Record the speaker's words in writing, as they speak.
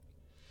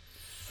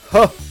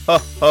Ho, ho,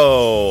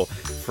 ho!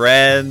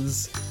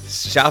 Friends,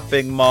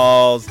 shopping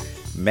malls,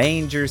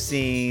 manger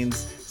scenes,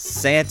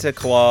 Santa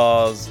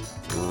Claus,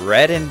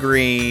 red and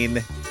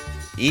green,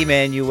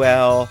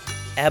 Emmanuel,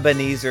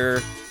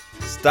 Ebenezer,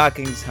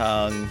 stockings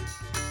hung.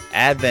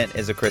 Advent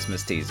is a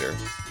Christmas teaser.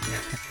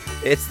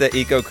 It's the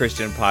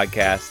Eco-Christian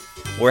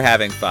Podcast. We're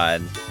having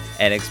fun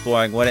and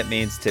exploring what it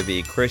means to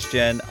be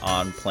Christian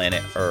on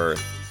planet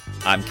Earth.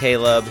 I'm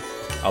Caleb.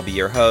 I'll be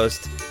your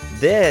host.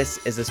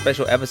 This is a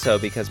special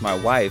episode because my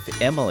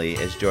wife, Emily,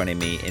 is joining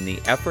me in the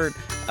effort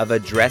of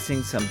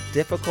addressing some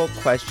difficult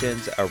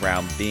questions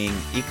around being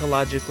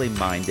ecologically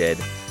minded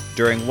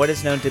during what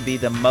is known to be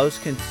the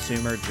most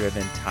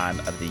consumer-driven time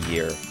of the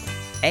year,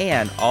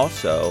 and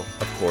also,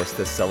 of course,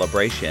 the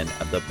celebration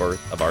of the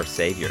birth of our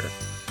Savior.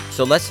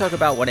 So let's talk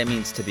about what it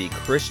means to be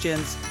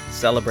Christians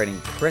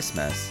celebrating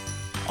Christmas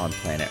on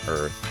planet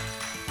Earth.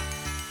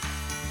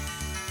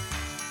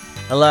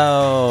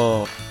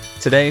 Hello.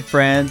 Today,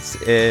 friends,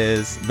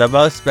 is the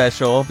most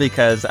special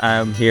because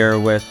I'm here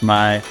with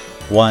my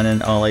one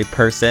and only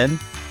person,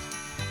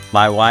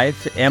 my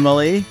wife,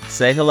 Emily.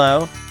 Say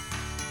hello.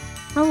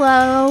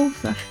 Hello.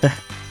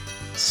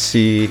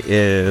 She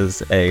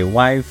is a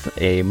wife,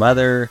 a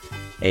mother,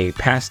 a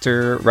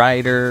pastor,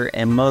 writer,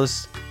 and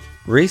most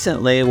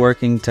recently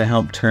working to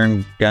help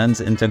turn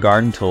guns into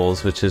garden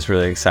tools, which is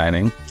really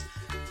exciting.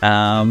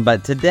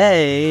 But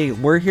today,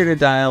 we're here to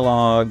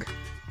dialogue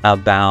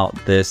about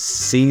this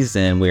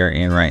season we are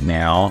in right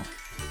now.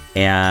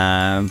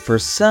 And for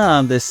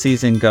some, this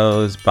season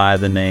goes by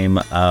the name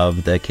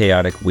of the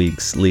chaotic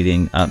weeks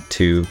leading up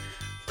to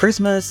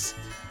Christmas.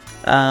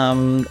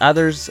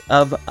 Others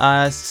of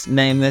us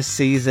name this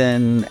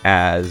season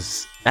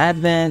as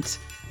Advent,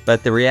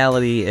 but the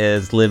reality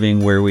is,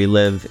 living where we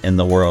live in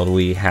the world,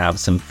 we have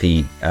some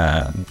feet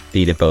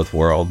at both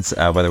worlds,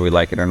 whether we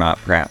like it or not,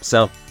 perhaps.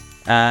 So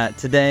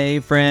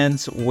today,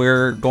 friends,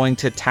 we're going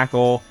to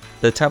tackle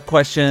the tough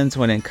questions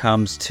when it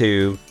comes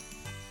to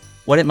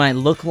what it might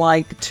look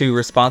like to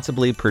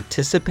responsibly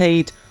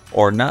participate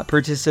or not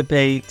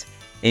participate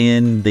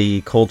in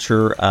the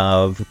culture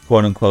of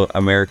quote-unquote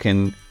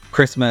American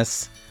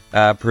Christmas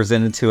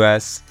presented to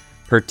us,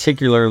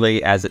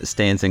 particularly as it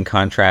stands in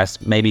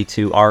contrast maybe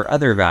to our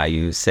other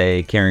values,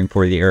 say caring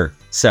for the earth.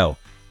 So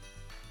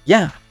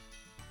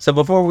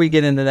before we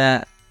get into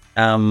that,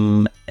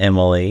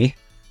 Emily,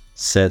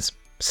 since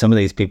some of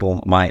these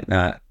people might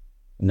not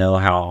know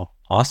how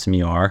awesome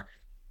you are,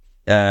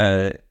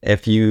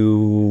 if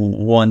you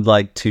would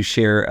like to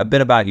share a bit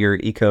about your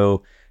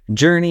eco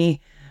journey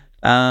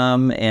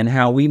and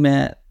how we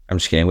met. I'm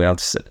just kidding, we don't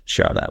have to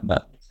share that,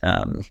 but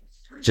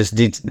just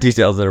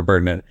details that are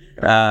pertinent.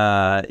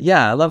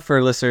 I'd love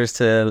for listeners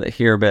to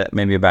hear a bit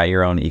maybe about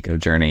your own eco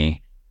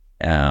journey,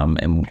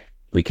 and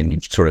we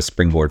can sort of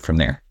springboard from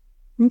there.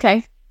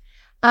 Okay.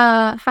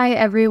 Hi,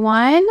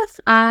 everyone.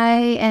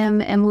 I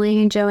am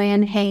Emily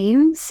JoAnn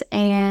Haynes,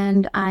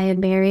 and I am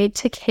married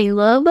to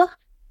Caleb,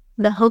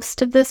 the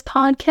host of this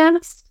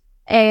podcast.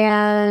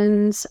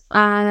 And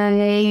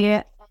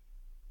I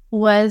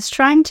was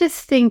trying to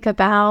think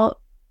about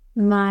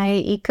my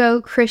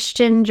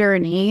eco-Christian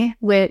journey,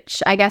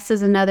 which I guess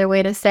is another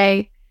way to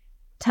say,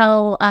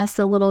 tell us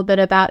a little bit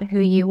about who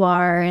you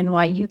are and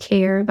why you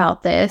care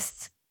about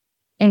this.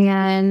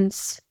 And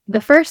the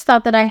first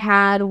thought that I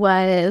had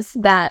was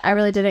that I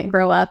really didn't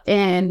grow up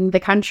in the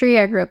country.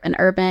 I grew up in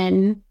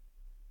urban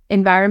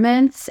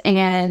environments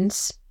and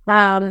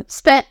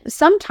spent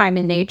some time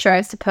in nature,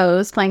 I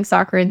suppose, playing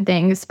soccer and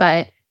things,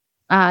 but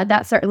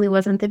that certainly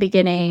wasn't the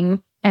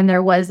beginning, and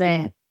there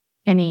wasn't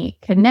any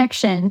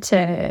connection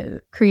to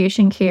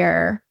creation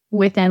care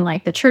within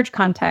like the church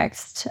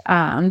context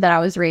that I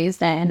was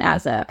raised in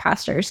as a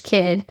pastor's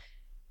kid.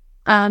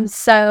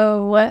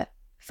 So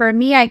for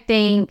me, I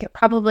think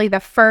probably the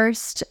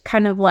first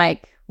kind of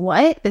like,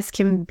 what, this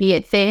can be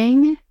a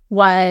thing,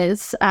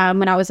 was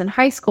when I was in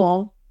high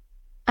school.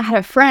 I had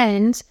a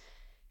friend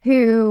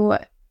who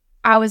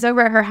I was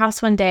over at her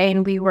house one day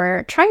and we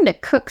were trying to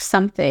cook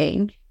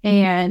something.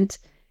 And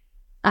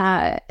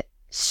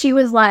she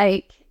was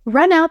like,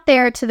 run out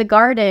there to the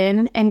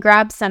garden and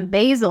grab some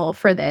basil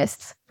for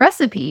this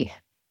recipe.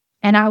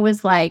 And I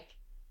was like,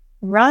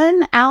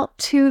 run out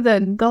to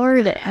the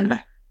garden.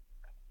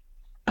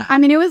 I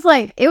mean, it was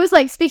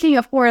like speaking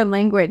a foreign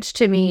language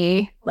to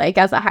me, like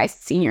as a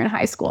senior in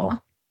high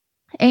school.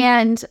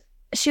 And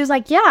she was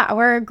like, yeah,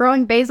 we're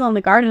growing basil in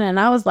the garden. And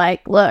I was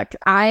like, look,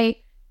 I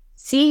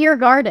see your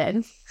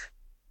garden,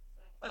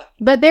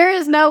 but there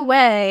is no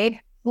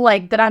way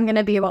like that I'm going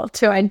to be able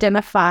to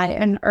identify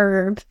an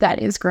herb that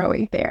is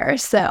growing there.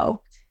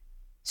 So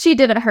she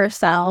did it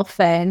herself,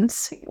 and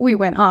we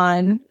went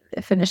on,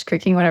 finished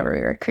cooking whatever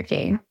we were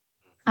cooking.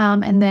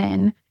 And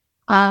then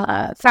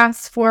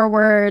fast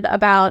forward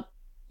about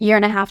a year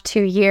and a half,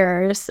 2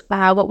 years,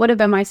 what would have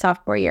been my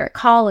sophomore year at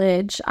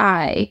college,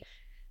 I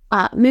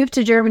moved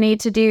to Germany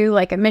to do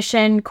like a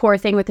mission core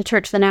thing with the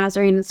Church of the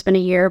Nazarene and spent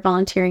a year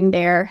volunteering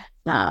there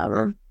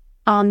on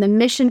the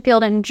mission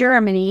field in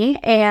Germany.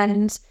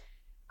 And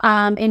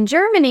in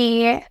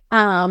Germany,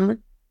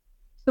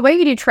 the way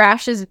you do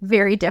trash is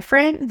very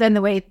different than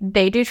the way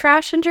they do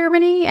trash in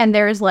Germany. And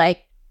there's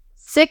like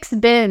 6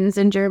 bins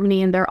in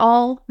Germany, and they're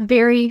all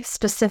very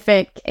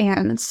specific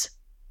and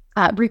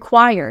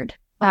required.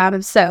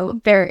 So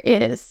there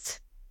is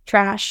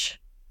trash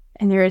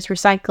and there is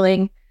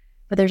recycling,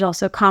 but there's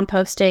also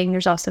composting.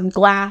 There's also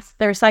glass.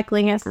 The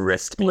recycling is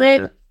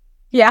split.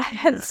 Yeah,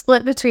 it's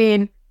split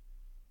between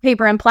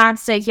paper and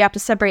plastic. You have to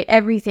separate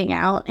everything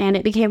out. And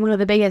it became one of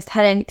the biggest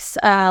headaches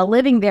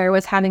living there,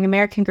 was having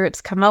American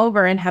groups come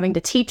over and having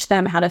to teach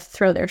them how to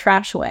throw their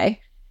trash away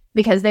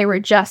because they were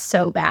just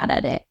so bad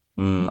at it.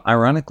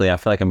 Ironically, I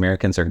feel like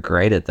Americans are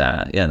great at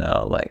that,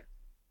 like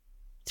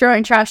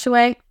throwing trash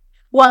away.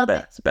 Well,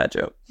 that's a bad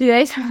joke.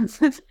 Yeah,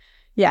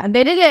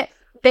 they did it.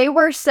 They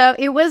were so,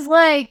 it was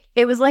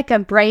like a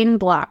brain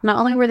block. Not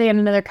only were they in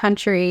another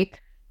country,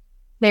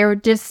 they were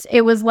just,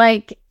 it was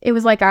like I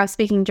was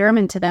speaking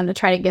German to them to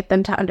try to get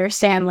them to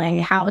understand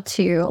like how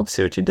to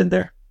see what you did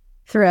there.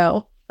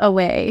 Throw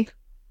away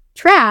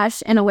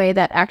trash in a way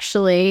that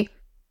actually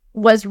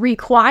was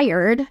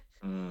required.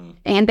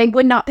 And they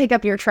would not pick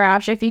up your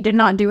trash if you did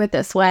not do it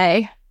this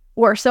way.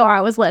 Or so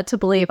I was led to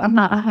believe. I'm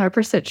not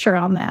 100% sure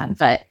on that,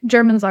 but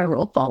Germans are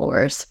rule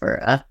followers for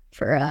a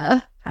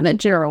kind of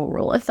general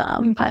rule of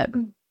thumb. But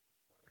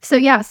so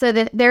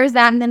there's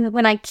that. And then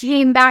when I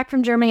came back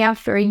from Germany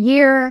after a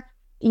year,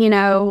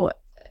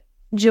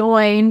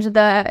 joined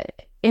the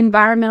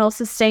Environmental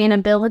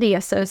Sustainability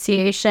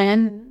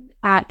Association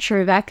at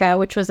Trevecca,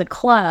 which was a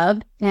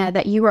club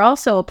that you were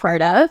also a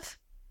part of.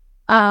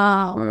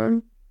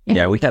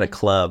 Yeah, we had a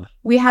club.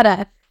 We had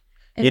a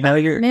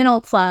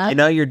environmental club.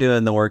 You're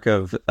doing the work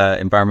of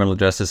environmental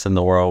justice in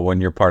the world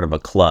when you're part of a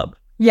club.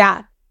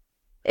 Yeah.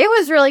 It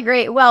was really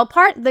great. Well,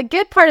 the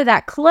good part of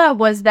that club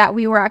was that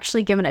we were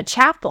actually given a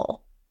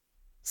chapel.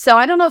 So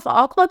I don't know if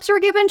all clubs were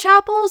given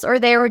chapels or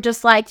they were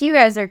just like, you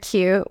guys are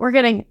cute, we're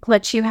going to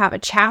let you have a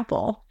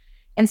chapel.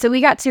 And so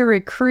we got to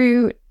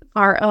recruit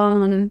our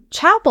own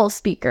chapel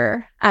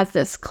speaker at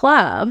this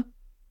club.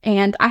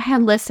 And I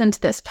had listened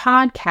to this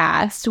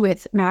podcast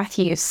with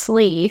Matthew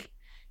Sleeth,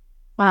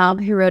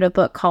 who wrote a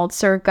book called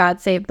Serve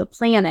God, Save the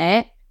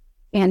Planet,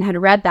 and had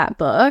read that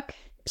book.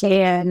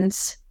 And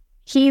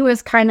he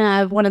was kind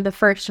of one of the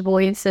first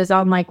voices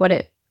on like what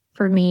it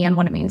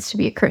means to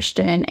be a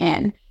Christian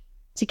and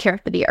to care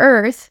for the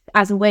earth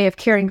as a way of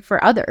caring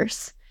for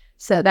others.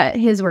 So that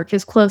his work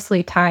is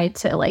closely tied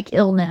to like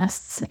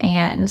illness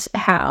and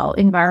how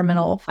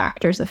environmental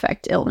factors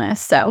affect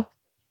illness. So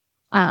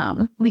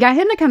we got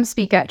him to come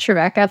speak at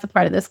Trevecca as a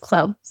part of this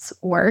club's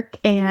work.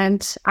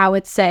 And I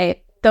would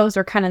say those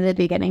are kind of the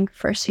beginning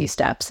first few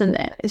steps. And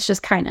then it's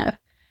just kind of,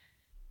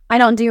 I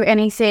don't do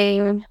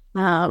anything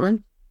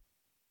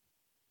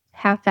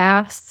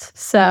half-assed.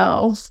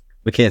 So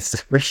we can't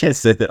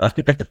say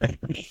that.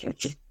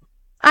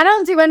 I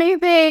don't do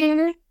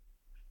anything.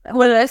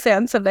 What did I say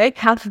on something?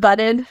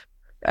 Half-butted.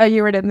 Oh,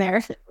 you were in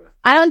there.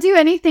 I don't do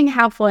anything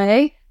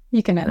halfway.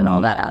 You can edit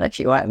all that out if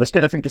you want. Let's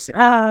get everything to say.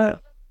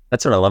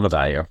 That's what I love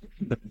about you.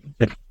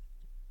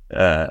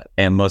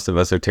 And most of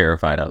us are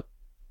terrified of.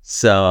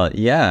 So,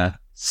 yeah.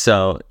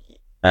 So,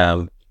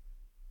 right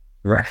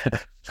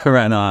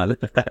on.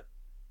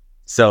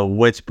 So,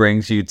 which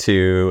brings you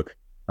to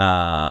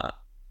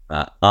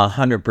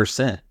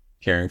 100%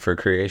 caring for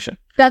creation.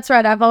 That's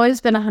right. I've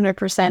always been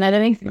 100% at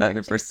anything.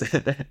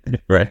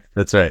 100%. Right.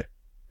 That's right.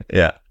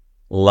 Yeah.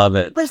 Love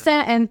it. 100%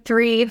 and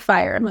 3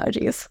 fire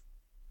emojis.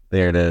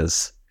 There it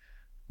is.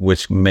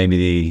 Which may be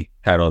the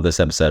title of this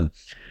episode.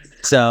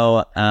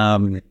 So,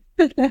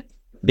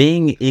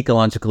 being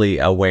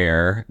ecologically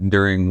aware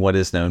during what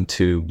is known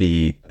to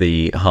be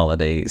the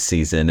holiday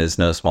season is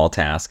no small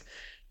task.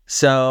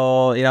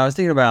 So, I was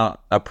thinking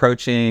about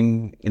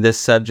approaching this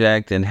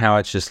subject and how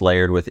it's just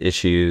layered with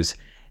issues.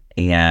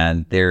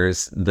 And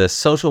there's the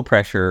social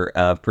pressure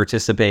of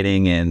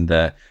participating in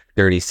the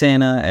dirty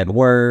Santa at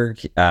work,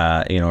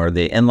 or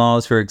the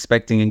in-laws who are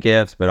expecting a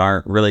gift but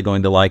aren't really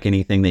going to like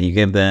anything that you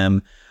give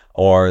them,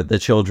 or the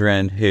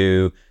children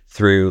who,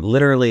 through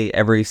literally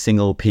every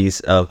single piece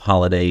of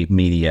holiday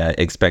media,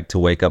 expect to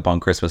wake up on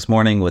Christmas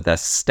morning with a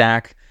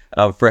stack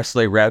of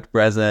freshly wrapped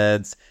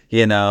presents.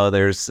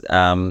 There's,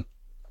 then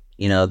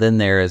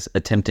there is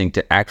attempting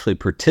to actually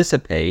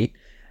participate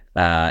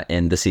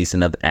in the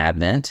season of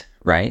Advent,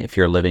 right? If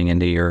you're living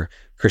into your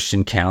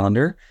Christian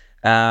calendar,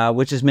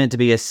 which is meant to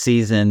be a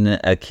season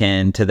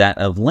akin to that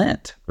of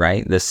Lent,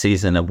 right? The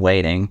season of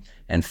waiting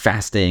and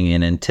fasting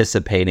and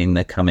anticipating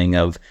the coming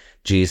of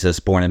Jesus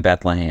born in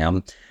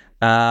Bethlehem.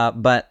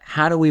 But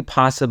how do we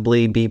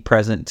possibly be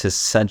present to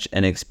such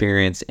an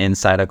experience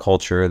inside a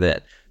culture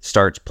that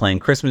starts playing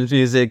Christmas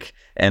music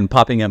and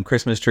popping up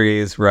Christmas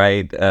trees,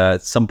 right?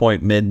 At some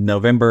point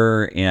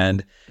mid-November.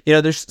 And,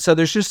 there's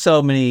just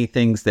so many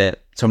things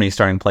so many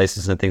starting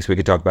places and things we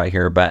could talk about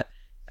here. But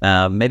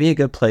maybe a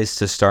good place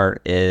to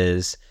start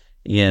is,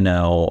 sharing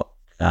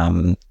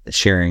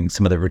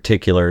some of the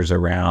particulars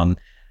around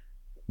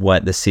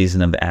what the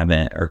season of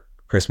Advent or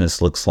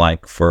Christmas looks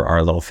like for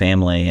our little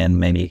family, and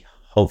maybe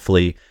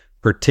hopefully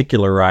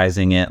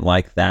particularizing it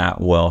like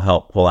that will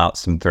help pull out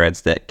some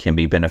threads that can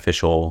be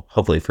beneficial,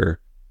 hopefully, for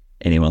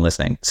anyone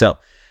listening. So,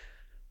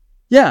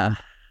 yeah.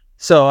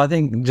 So I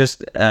think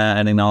just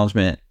an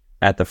acknowledgement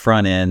at the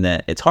front end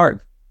that it's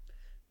hard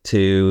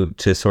to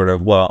sort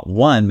of, well,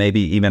 one,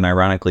 maybe even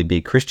ironically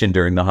be Christian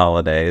during the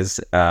holidays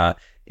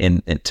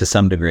in to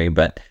some degree,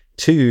 but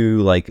two,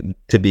 like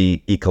to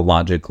be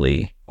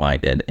ecologically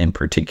minded in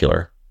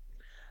particular.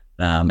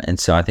 And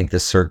so I think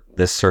these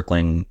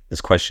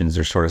questions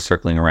are sort of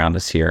circling around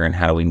us here, and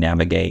how do we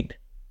navigate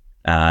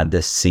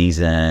this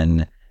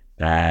season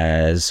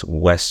as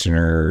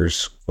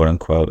Westerners, quote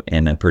unquote,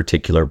 in a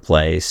particular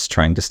place,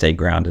 trying to stay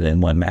grounded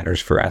in what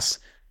matters for us.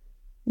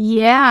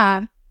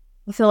 Yeah.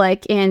 I feel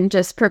like in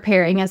just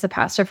preparing as a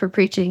pastor for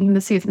preaching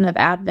the season of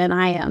Advent,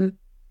 I am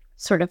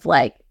sort of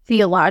like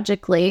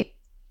theologically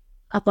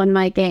up on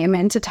my game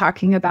into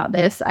talking about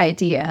this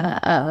idea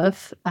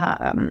of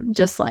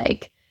just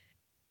like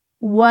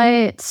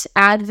what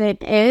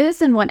Advent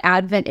is and what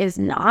Advent is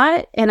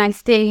not. And I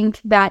think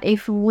that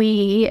if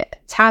we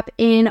tap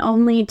in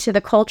only to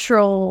the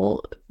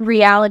cultural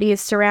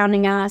realities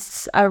surrounding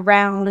us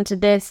around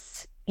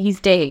these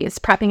days,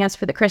 prepping us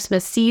for the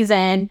Christmas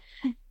season,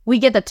 we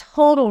get the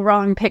total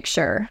wrong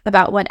picture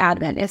about what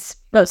Advent is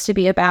supposed to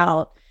be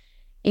about.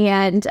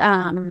 And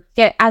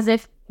as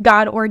if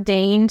God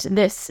ordained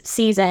this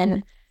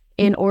season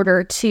in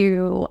order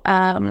to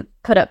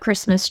put up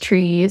Christmas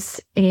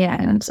trees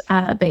and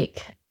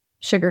bake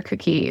sugar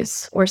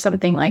cookies or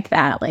something like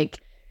that. Like,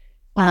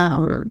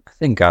 I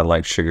think God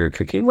likes sugar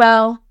cookies.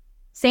 Well,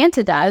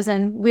 Santa does,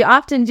 and we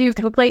often do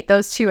complete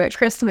those two at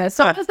Christmas.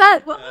 So what was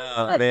that?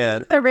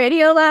 Man. The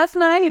radio last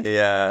night?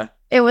 Yeah.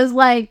 It was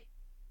like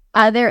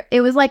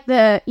it was like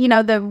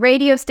the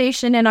radio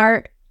station in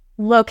our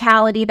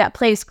locality that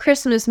plays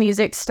Christmas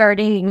music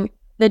starting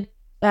the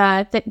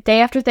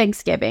day after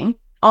Thanksgiving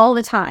all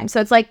the time.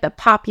 So it's like the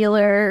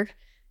popular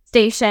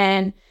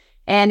station,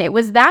 and it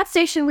was that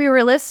station we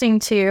were listening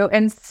to,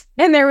 and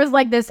there was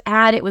like this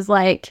ad. It was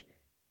like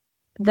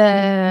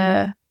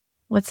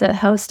what's the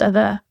host of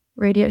the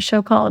radio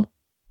show called?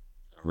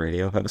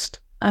 Radio host.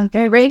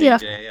 Okay, radio.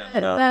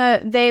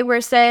 DJ, they were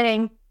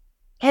saying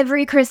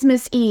every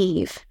Christmas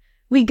Eve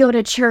we go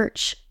to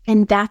church,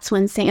 and that's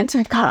when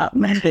Santa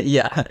comes.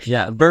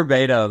 Yeah,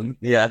 verbatim.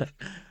 Yeah.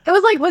 It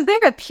was like, was there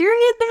a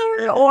period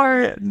there,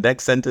 or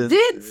next sentence?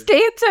 Did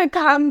Santa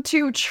come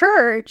to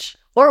church,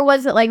 or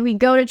was it like we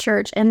go to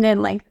church and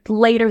then like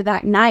later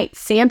that night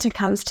Santa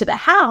comes to the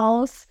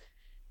house?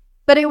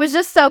 But it was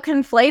just so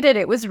conflated.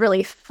 It was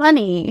really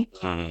funny.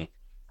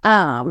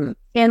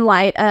 In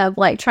light of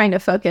like trying to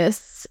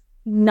focus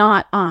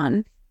not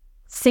on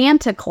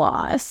Santa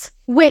Claus,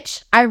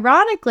 which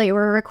ironically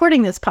we're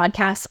recording this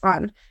podcast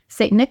on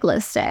St.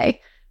 Nicholas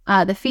Day,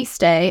 the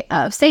feast day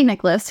of St.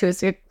 Nicholas, who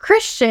is a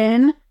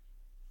Christian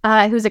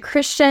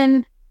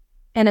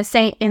and a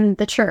saint in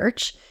the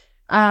church,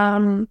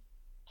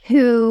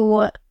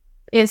 who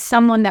is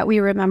someone that we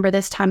remember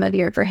this time of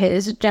year for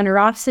his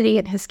generosity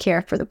and his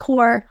care for the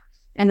poor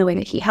and the way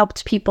that he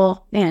helped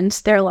people. And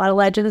there are a lot of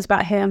legends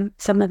about him.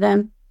 Some of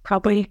them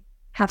probably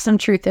have some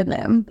truth in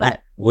them.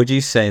 But would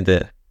you say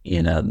that,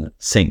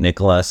 St.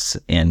 Nicholas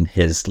and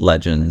his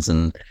legends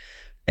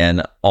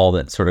and all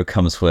that sort of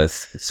comes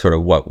with sort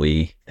of what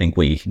we think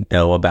we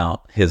know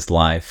about his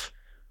life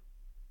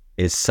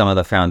is some of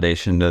the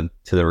foundation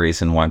to the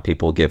reason why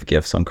people give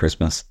gifts on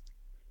Christmas?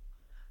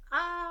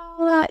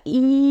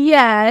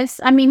 Yes.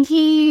 I mean,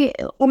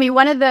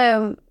 one of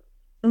the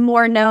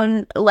more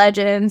known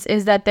legends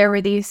is that there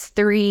were these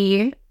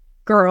three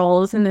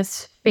girls in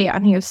this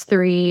family. He was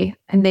three,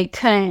 and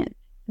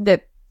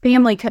the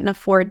family couldn't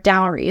afford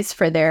dowries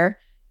for their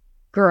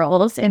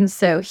girls. And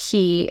so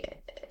he,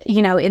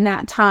 in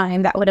that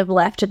time, that would have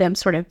left them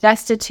sort of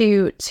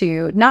destitute,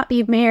 to not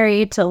be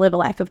married, to live a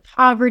life of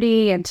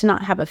poverty, and to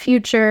not have a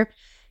future.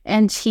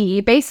 And he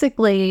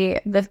basically,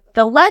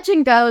 the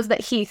legend goes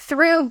that he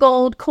threw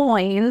gold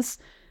coins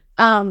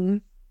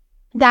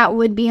that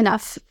would be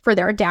enough for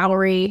their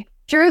dowry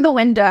through the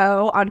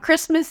window on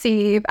Christmas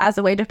Eve as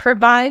a way to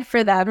provide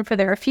for them for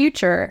their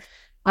future.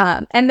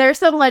 And there's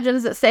some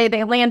legends that say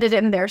they landed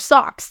in their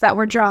socks that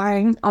were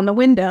drying on the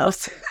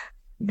windows.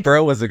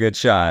 Bro was a good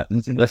shot.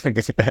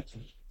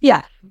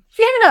 Yeah,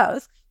 who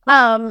knows?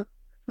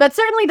 But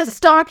certainly the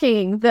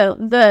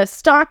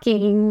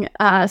stocking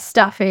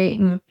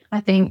stuffing, I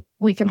think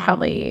we can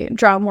probably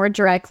draw a more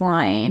direct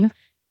line.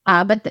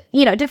 But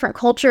different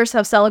cultures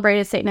have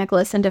celebrated St.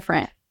 Nicholas in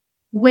different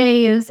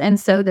ways, and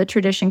so the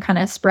tradition kind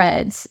of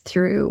spreads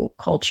through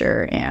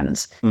culture.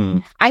 And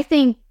I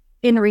think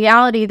in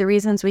reality, the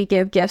reasons we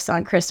give gifts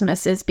on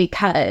Christmas is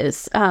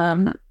because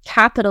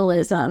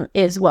capitalism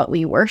is what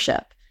we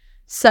worship.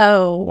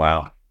 So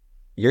wow,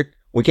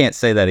 we can't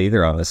say that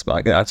either on this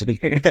podcast.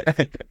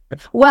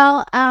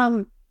 Well,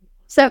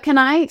 so can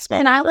I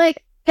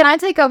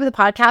take over the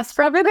podcast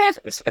for a minute?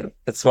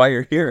 That's why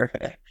you're here.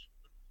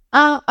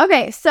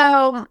 Okay,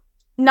 so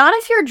not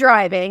if you're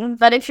driving,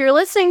 but if you're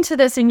listening to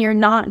this and you're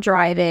not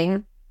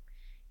driving,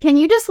 can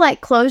you just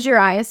close your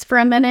eyes for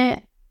a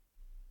minute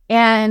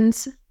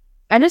and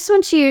I just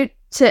want you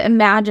to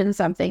imagine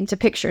something, to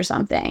picture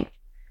something.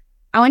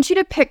 I want you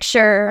to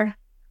picture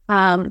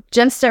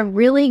just a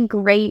really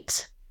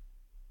great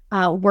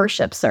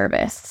worship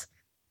service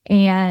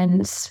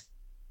and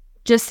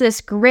just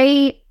this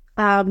great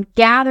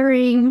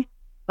gathering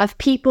of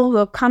people who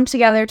have come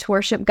together to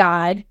worship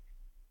God.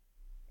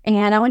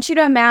 And I want you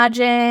to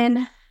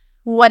imagine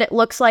what it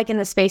looks like in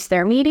the space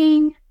they're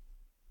meeting,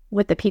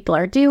 what the people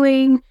are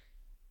doing.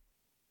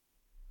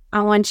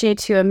 I want you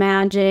to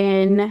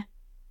imagine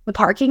the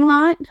parking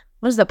lot.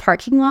 What does the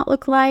parking lot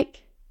look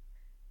like?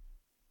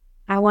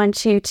 I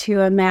want you to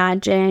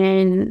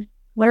imagine,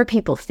 what are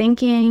people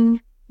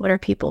thinking? What are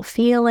people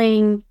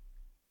feeling?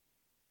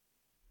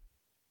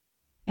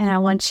 And I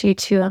want you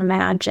to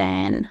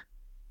imagine,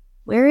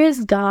 where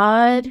is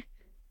God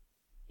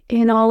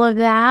in all of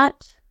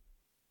that?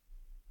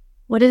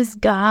 What is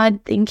God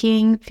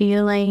thinking,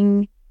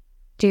 feeling,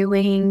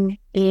 doing,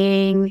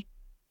 being?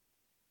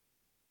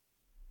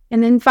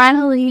 And then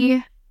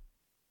finally,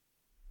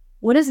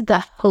 what is the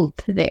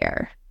hope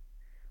there?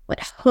 What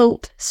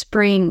hope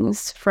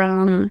springs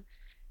from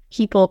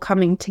people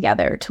coming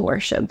together to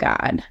worship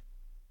God?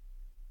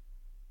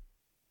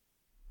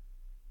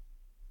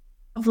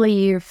 Hopefully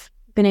you've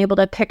been able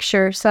to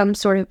picture some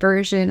sort of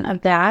version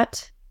of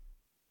that.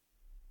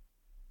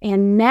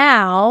 And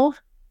now,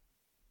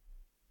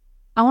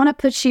 I want to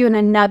put you in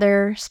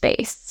another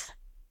space.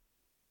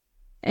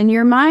 In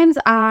your mind's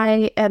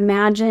eye,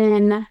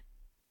 imagine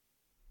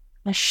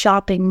a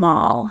shopping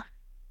mall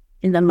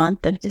in the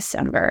month of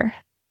December.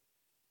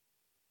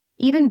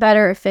 Even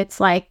better if it's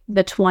like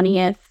the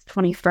 20th,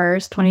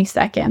 21st,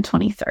 22nd,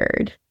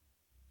 23rd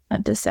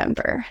of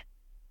December.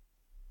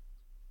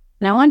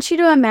 And I want you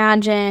to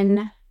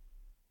imagine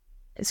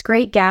this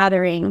great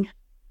gathering.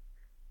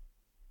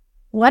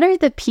 What are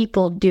the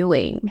people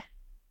doing?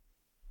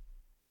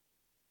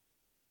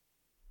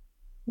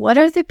 What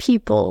are the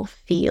people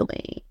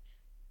feeling?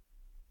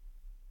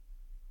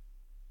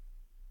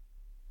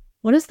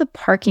 What does the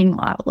parking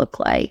lot look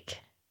like?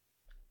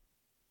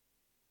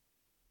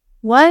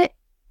 Where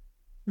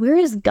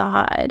is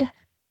God?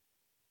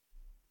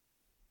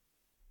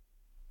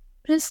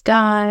 What is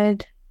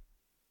God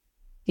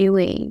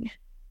doing?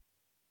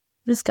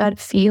 What is God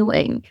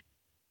feeling?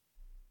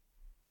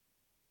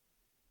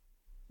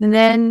 And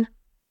then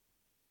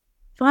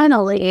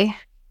finally,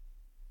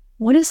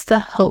 what is the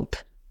hope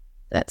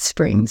that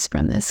springs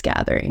from this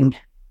gathering?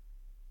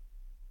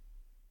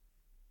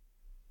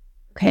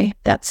 Okay,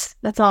 that's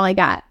all I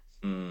got.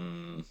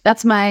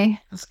 That's my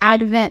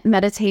Advent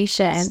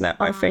meditation. Snap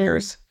my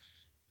fingers.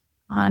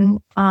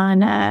 On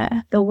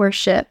the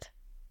worship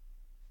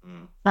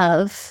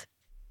of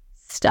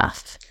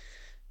stuff.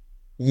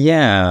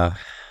 Yeah,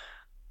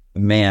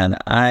 man,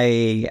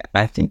 I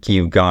think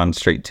you've gone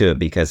straight to it,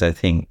 because I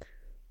think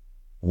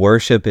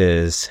worship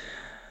is,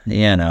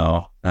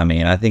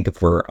 I think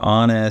if we're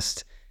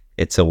honest,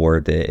 it's a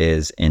word that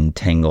is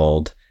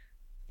entangled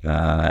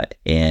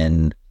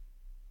in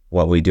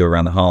what we do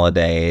around the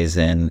holidays.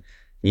 And,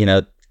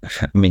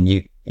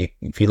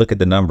 if you look at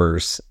the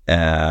numbers,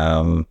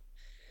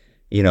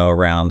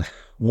 around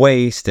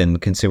waste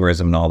and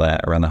consumerism and all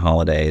that around the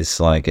holidays,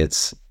 like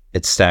it's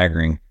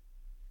staggering.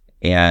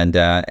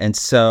 And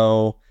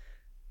so,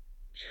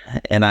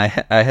 and I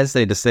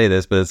hesitate to say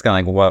this, but it's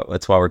kind of like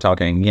that's why we're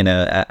talking.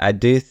 I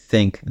do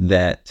think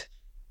that,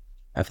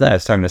 I feel like I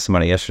was talking to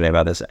somebody yesterday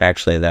about this,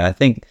 actually, that I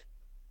think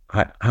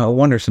I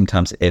wonder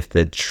sometimes if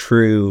the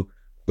true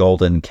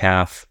golden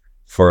calf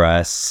for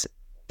us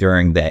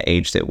during the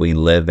age that we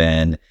live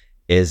in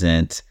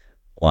isn't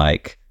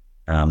like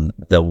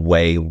the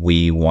way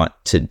we want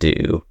to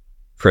do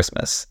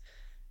Christmas.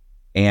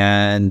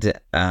 And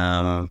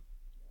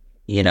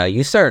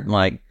you start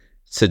like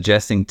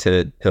suggesting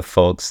to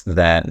folks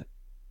that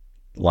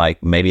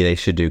like maybe they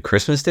should do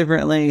Christmas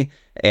differently,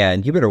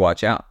 and you better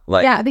watch out.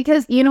 Like, yeah,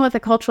 because you know what the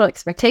cultural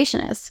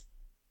expectation is.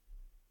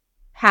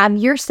 Have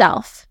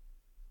yourself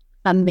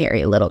a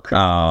merry little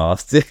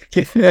Christmas.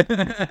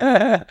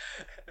 Oh,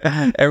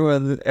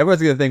 everyone's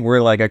gonna think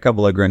we're like a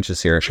couple of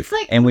Grinches here,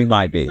 and we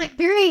might be. It's like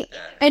very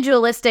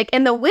individualistic,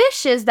 and the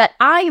wish is that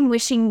I am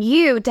wishing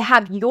you to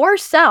have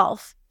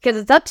yourself, because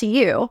it's up to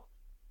you,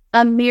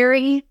 a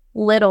merry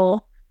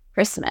little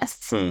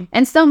Christmas.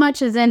 And so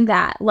much is in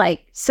that,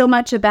 like so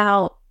much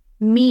about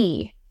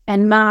me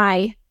and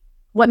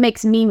what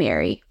makes me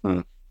merry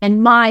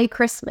and my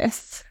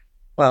Christmas.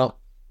 Well,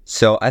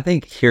 so I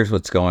think here's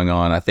what's going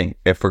on. I think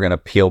if we're going to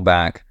peel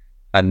back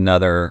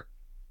another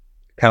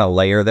kind of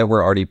layer that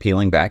we're already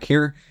peeling back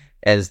here,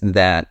 is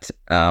that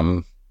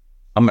I'm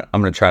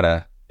going to try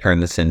to turn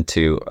this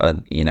into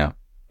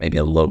maybe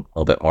a little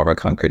bit more of a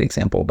concrete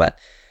example, but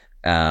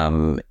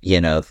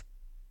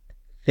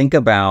think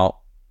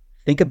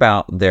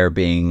about there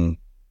being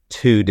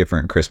two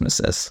different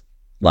Christmases.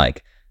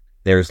 Like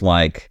there's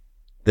like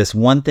this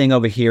one thing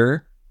over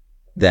here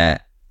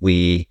that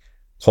we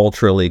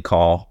culturally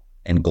call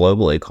and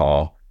globally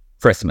call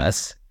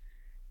Christmas,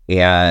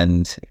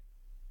 and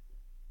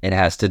it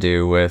has to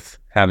do with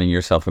having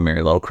yourself a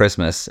merry little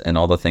Christmas and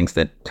all the things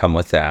that come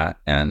with that.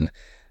 And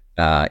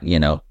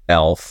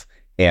elf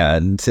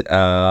and,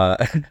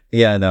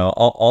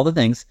 all the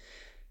things.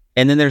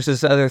 And then there's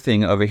this other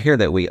thing over here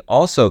that we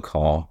also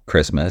call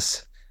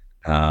Christmas,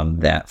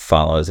 that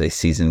follows a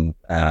season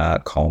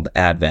called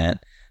Advent,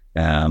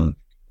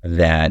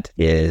 that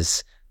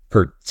is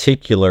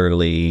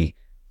particularly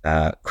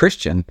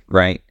Christian,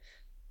 right?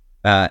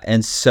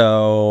 And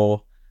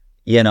so,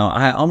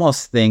 I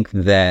almost think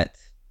that,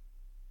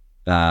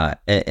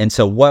 and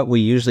so what we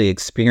usually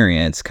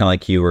experience, kind of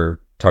like you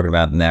were talking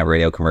about in that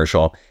radio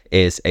commercial,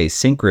 is a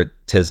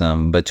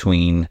syncretism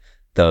between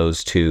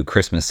those two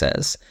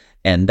Christmases.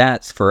 And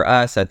that's, for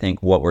us, I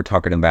think, what we're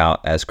talking about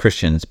as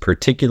Christians,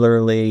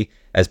 particularly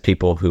as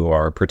people who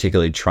are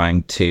particularly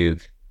trying to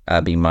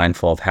be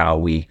mindful of how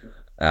we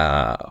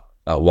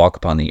walk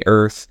upon the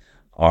earth,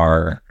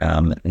 are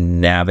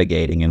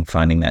navigating and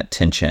finding that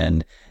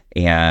tension.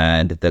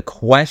 And the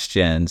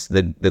questions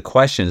and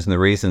the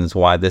reasons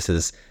why this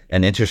is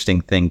an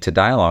interesting thing to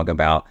dialogue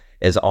about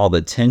is all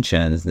the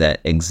tensions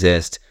that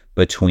exist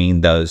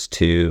between those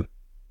two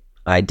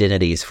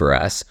identities for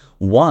us.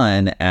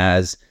 One,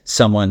 as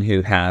someone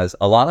who has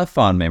a lot of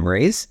fond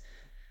memories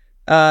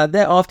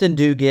that often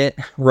do get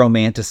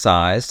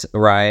romanticized,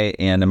 right,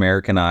 and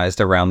Americanized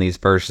around these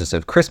versions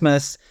of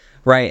Christmas,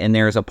 right? And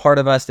there's a part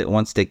of us that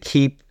wants to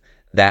keep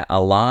that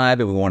alive,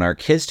 and we want our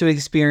kids to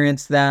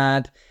experience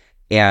that.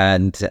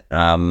 And,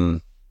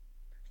 and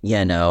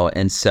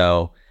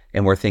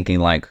we're thinking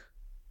like,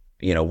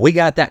 we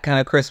got that kind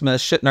of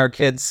Christmas. Shouldn't our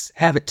kids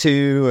have it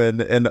too?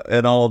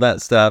 And all of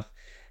that stuff.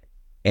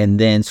 And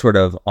then sort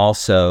of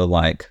also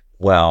like,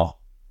 well,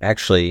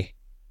 actually,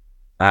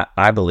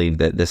 I believe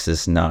that this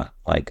is not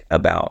like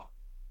about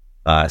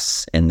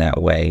us in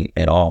that way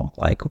at all.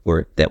 Like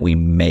that we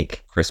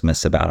make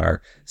Christmas about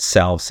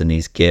ourselves and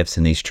these gifts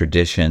and these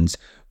traditions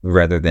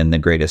rather than the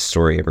greatest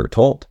story ever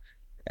told.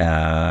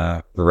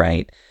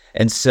 Right.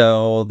 And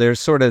so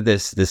there's sort of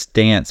this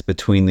dance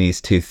between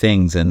these two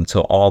things. And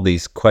so all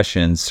these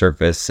questions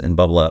surface and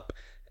bubble up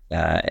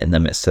in the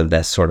midst of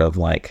that sort of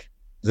like,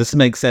 does this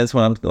make sense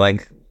what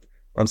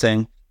I'm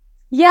saying?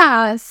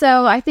 Yeah.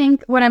 So I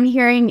think what I'm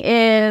hearing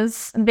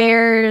is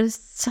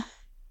there's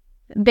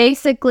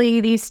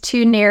basically these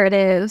two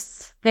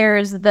narratives.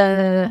 There's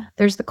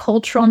the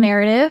cultural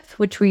narrative,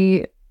 which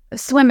we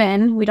swim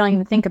in. We don't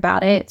even think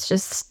about it. It's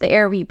just the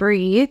air we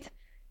breathe.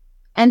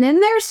 And then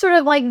there's sort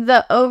of like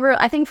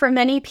I think for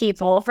many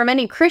people, for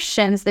many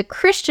Christians, the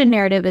Christian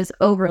narrative is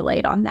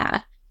overlaid on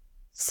that.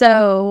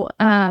 So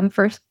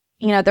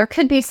there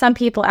could be some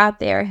people out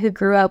there who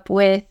grew up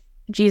with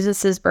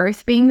Jesus's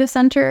birth being the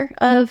center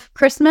of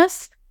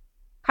Christmas.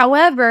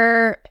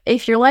 However,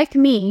 if you're like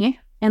me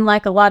and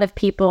like a lot of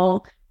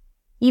people,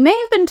 you may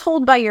have been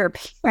told by your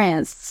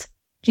parents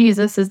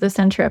Jesus is the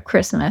center of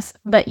Christmas,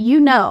 but you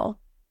know,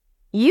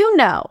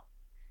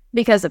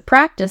 because of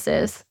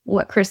practices,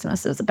 what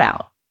Christmas is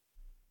about.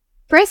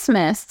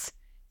 Christmas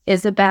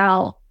is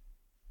about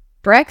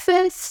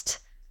breakfast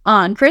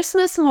on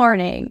Christmas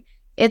morning.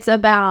 It's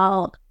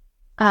about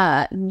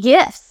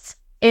gifts.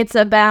 It's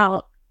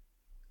about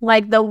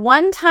like the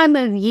one time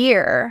of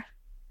year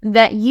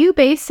that you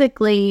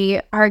basically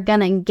are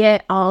gonna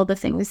get all the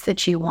things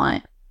that you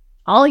want.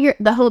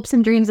 The hopes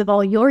and dreams of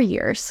all your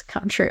years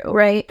come true,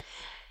 right?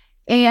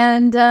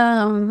 And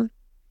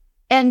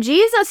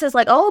Jesus is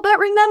like, oh, but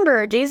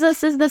remember,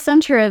 Jesus is the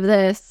center of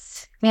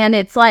this. And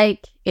it's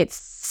like, it's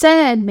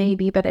said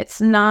maybe, but it's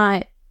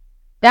not,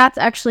 that's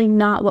actually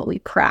not what we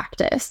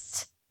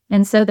practice.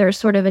 And so there's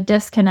sort of a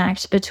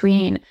disconnect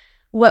between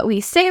what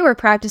we say we're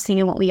practicing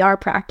and what we are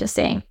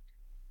practicing.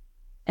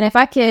 And if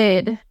I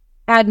could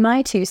add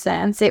my 2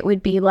 cents, it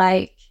would be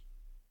like,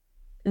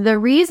 the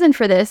reason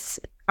for this,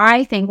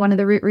 I think one of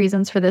the root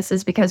reasons for this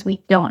is because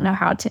we don't know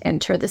how to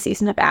enter the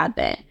season of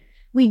Advent.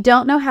 We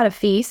don't know how to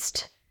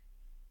feast.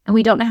 And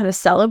we don't know how to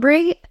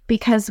celebrate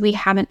because we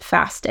haven't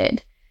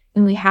fasted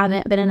and we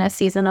haven't been in a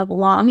season of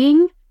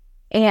longing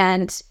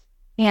and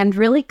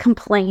really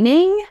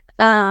complaining.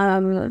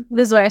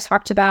 This is what I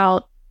talked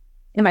about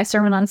in my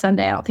sermon on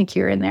Sunday. I don't think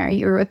you were in there.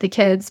 You were with the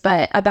kids,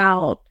 but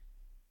about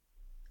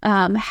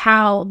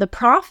how the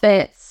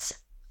prophets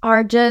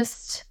are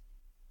just,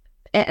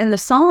 in the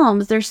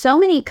Psalms, there's so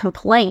many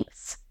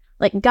complaints.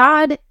 Like,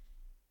 God,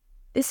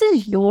 this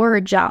is your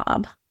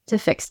job to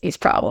fix these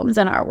problems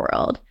in our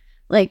world.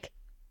 Like,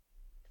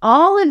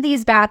 all of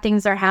these bad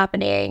things are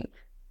happening.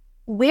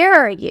 Where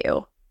are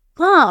you?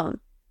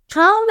 Come.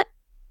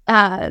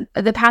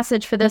 The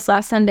passage for this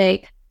last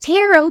Sunday,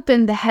 tear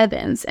open the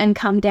heavens and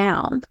come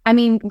down. I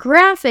mean,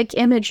 graphic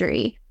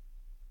imagery,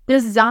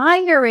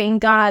 desiring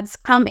God's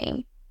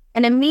coming.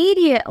 And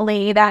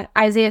immediately that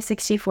Isaiah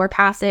 64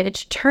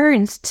 passage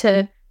turns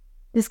to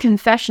this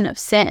confession of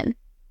sin.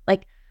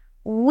 Like,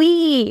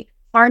 we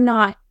are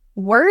not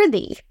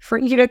worthy for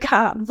you to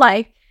come.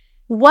 Like,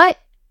 what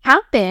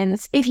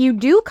happens if you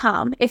do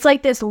come? It's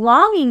like this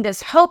longing,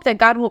 this hope that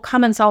God will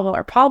come and solve all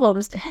our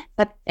problems,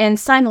 and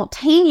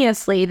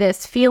simultaneously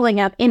this feeling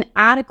of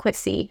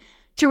inadequacy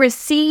to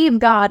receive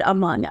God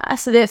among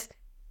us, this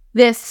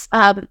this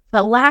the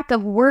lack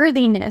of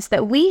worthiness,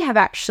 that we have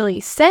actually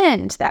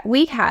sinned, that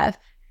we have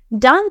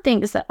done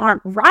things that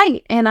aren't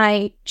right. And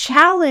I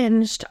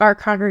challenged our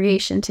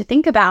congregation to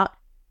think about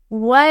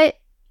what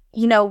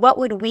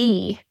would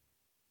we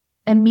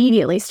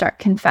immediately start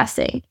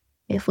confessing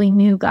if we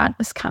knew God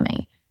was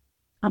coming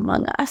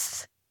among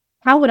us?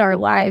 How would our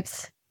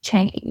lives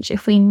change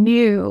if we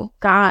knew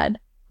God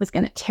was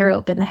going to tear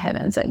open the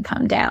heavens and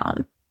come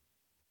down?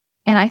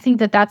 And I think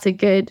that that's a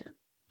good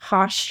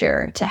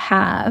posture to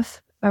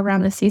have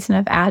around the season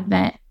of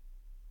Advent,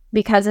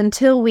 because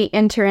until we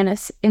enter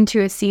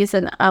into a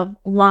season of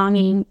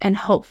longing and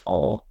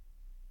hopeful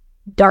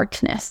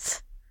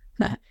darkness,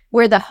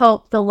 where the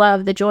hope, the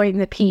love, the joy,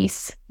 and the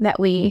peace that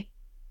we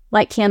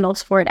light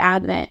candles for at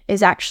Advent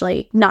is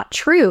actually not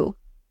true,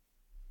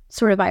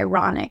 sort of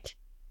ironic.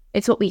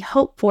 It's what we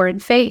hope for in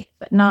faith,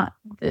 but not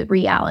the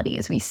reality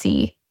as we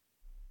see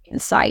in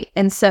sight.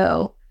 And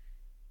so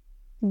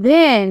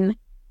then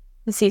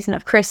the season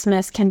of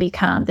Christmas can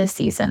become the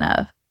season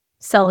of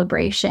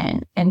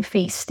celebration and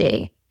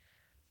feasting.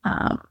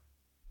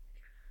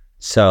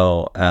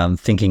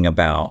 Thinking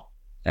about,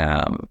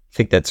 I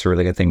think that's a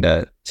really good thing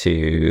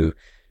to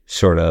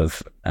sort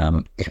of,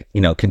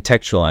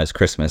 contextualize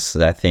Christmas.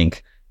 I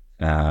think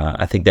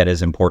that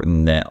is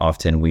important, that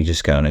often we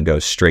just go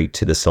straight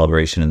to the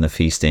celebration and the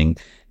feasting,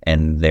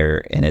 and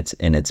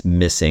it's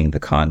missing the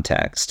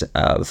context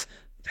of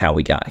how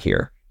we got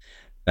here.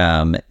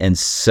 And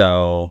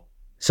so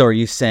are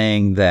you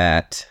saying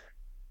that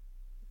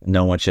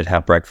no one should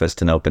have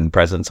breakfast and open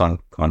presents on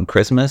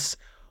Christmas,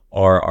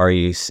 or are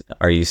you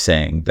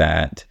saying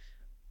that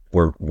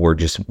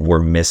we're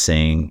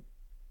missing?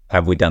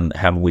 Have we done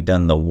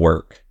the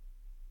work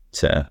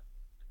to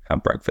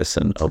have breakfast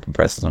and open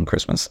presents on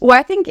Christmas? Well,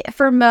 I think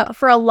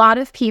for a lot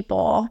of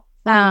people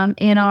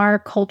in our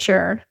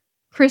culture,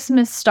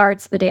 Christmas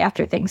starts the day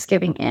after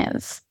Thanksgiving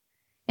ends,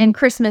 and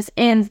Christmas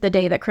ends the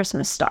day that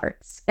Christmas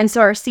starts, and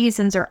so our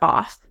seasons are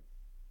off.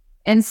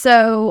 And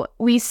so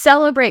we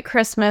celebrate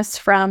Christmas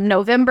from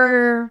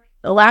November,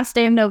 the last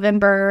day of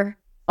November,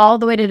 all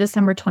the way to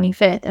December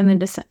 25th,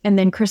 and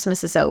then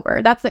Christmas is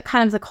over. That's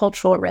kind of the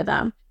cultural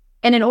rhythm.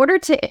 And in order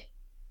to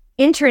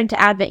enter into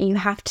Advent, you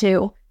have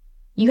to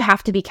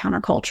be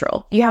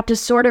countercultural. You have to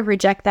sort of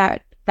reject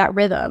that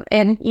rhythm.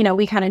 And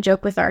we kind of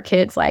joke with our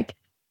kids like,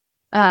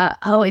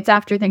 it's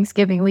after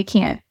Thanksgiving, we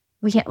can't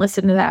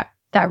listen to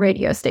that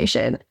radio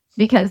station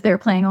because they're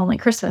playing only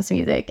Christmas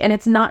music, and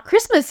it's not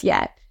Christmas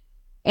yet.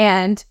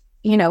 And,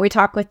 we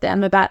talk with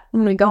them about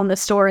when we go in the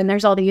store and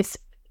there's all these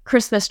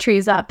Christmas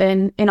trees up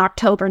in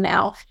October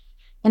now.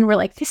 And we're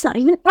like, it's not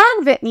even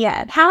Advent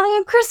yet. How do they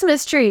have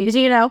Christmas trees,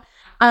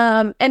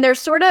 And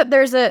there's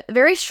a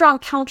very strong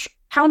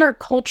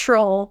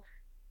countercultural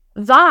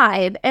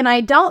vibe. And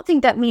I don't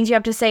think that means you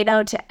have to say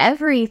no to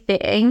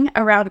everything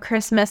around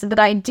Christmas. But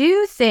I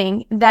do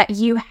think that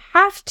you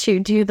have to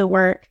do the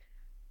work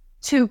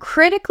to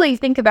critically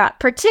think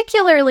about,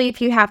 particularly if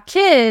you have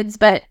kids,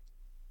 but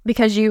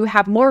because you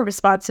have more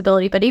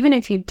responsibility. But even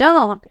if you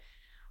don't,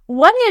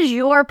 what is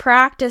your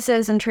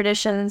practices and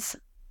traditions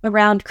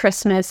around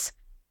Christmas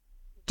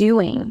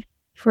doing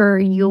for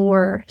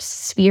your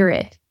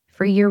spirit,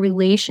 for your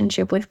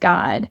relationship with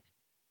God?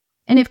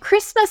 And if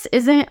Christmas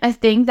isn't a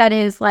thing that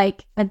is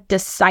like a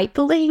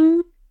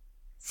discipling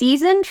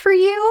season for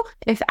you,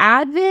 if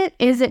Advent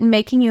isn't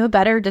making you a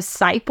better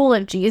disciple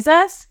of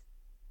Jesus,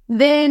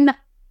 then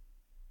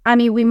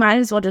we might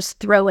as well just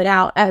throw it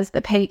out as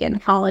the pagan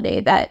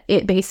holiday that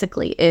it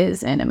basically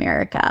is in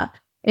America.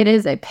 It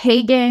is a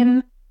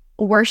pagan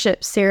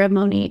worship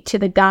ceremony to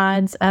the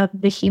gods of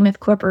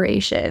behemoth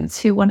corporations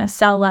who want to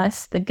sell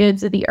us the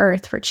goods of the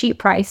earth for cheap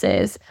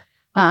prices,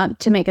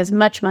 to make as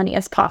much money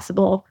as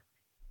possible,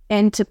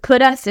 and to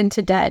put us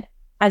into debt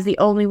as the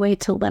only way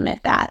to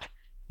limit that.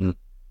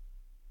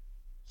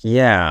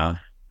 Yeah.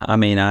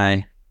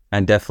 I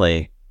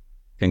definitely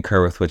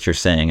concur with what you're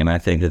saying. And I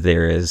think that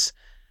there is,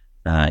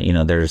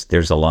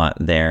 there's a lot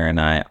there.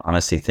 And I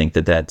honestly think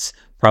that that's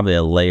probably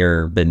a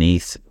layer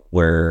beneath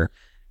where,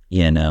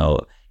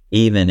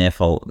 even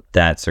if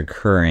that's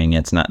occurring,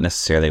 it's not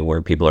necessarily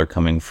where people are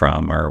coming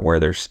from or where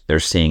they're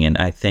seeing it.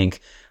 I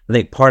think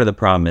part of the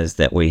problem is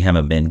that we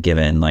haven't been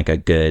given like a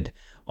good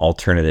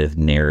alternative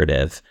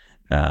narrative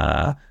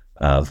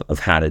of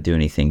how to do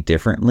anything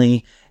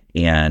differently.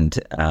 And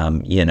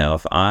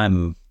if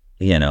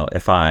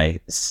I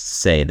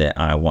say that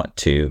I want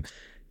to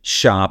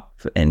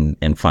shop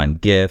and find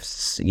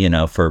gifts,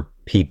 for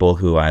people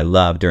who I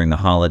love during the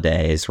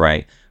holidays,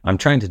 right? I'm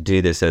trying to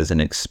do this as an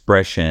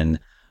expression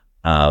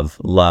of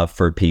love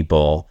for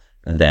people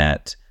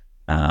that,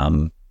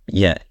 that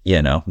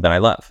I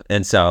love.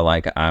 And so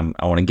I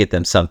want to get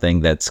them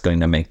something that's going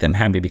to make them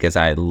happy because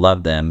I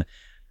love them.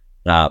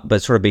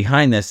 But sort of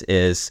behind this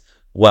is,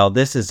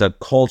 this is a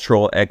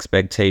cultural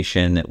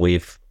expectation that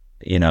we've,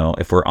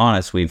 if we're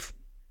honest,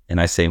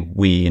 and I say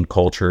we in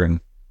culture and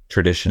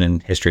tradition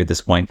and history at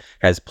this point,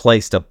 has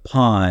placed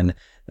upon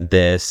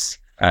this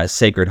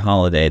sacred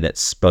holiday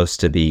that's supposed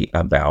to be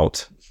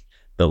about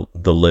the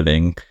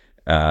living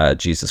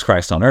Jesus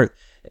Christ on earth.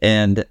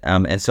 And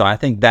so I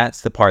think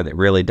that's the part that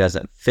really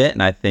doesn't fit.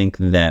 And I think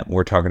that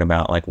we're talking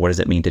about like, what does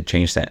it mean to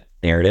change that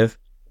narrative?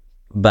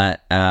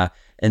 But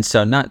and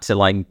so not to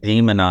like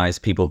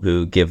demonize people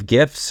who give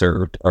gifts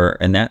or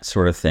and that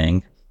sort of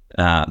thing,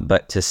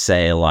 but to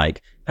say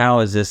like, how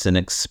is this an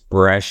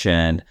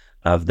expression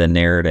of the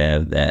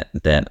narrative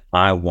that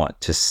I want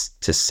to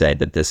say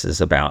that this is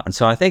about? And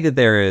so I think that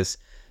there is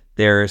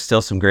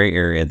still some gray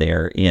area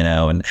there,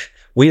 and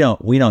we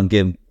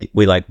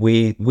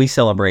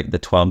celebrate the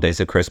 12 days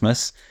of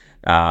Christmas.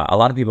 A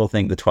lot of people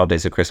think the 12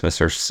 days of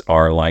Christmas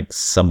are like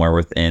somewhere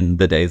within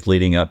the days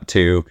leading up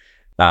to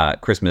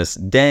Christmas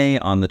Day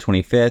on the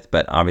 25th,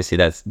 but obviously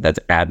that's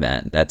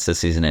Advent. That's the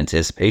season of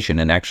anticipation.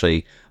 And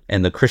actually,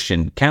 in the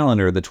Christian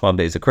calendar, the 12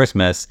 days of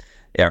Christmas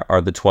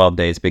are the 12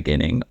 days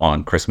beginning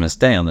on Christmas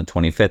Day on the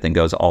 25th and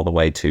goes all the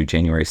way to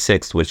January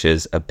 6th, which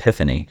is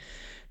Epiphany.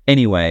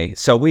 Anyway,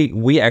 so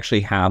we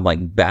actually have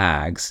like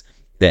bags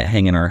that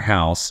hang in our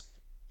house.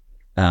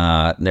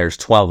 There's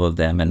 12 of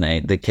them,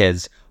 and the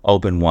kids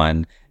open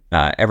one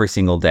every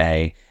single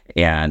day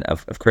and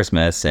of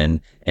Christmas, and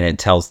it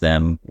tells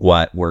them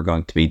what we're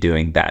going to be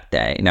doing that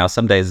day. Now,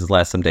 some days is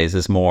less, some days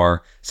is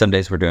more. Some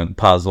days we're doing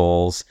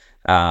puzzles.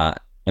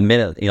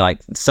 Admittedly, like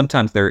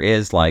sometimes there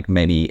is like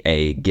maybe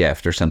a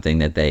gift or something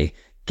that they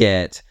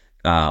get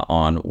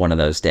on one of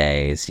those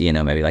days.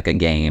 Maybe like a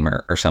game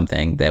or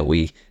something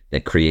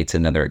that creates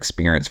another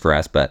experience for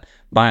us. But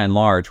by and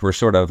large, we're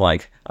sort of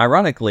like,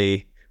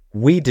 ironically,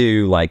 we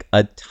do like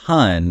a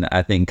ton,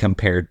 I think,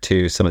 compared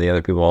to some of the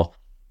other people,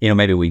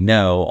 maybe we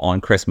know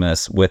on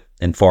Christmas with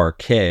and for our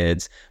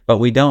kids, but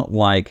we don't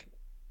like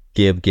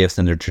give gifts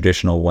in the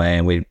traditional way.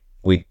 And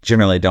we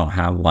generally don't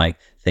have like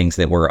things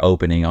that we're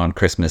opening on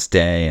Christmas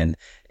Day.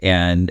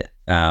 And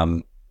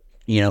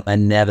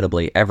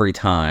inevitably every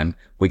time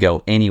we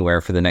go anywhere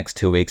for the next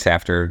 2 weeks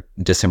after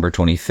December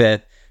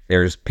 25th,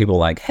 there's people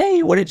like,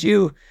 hey, what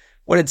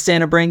did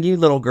Santa bring you,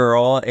 little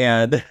girl?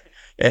 And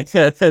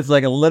it's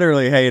like, I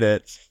literally hate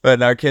it.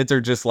 But our kids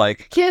are just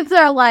like... Kids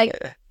are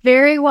like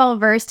very well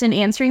versed in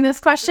answering this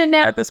question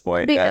now. At this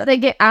point. Because they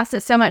get asked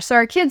it so much. So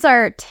our kids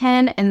are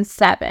 10 and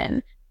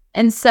 7.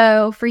 And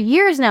so for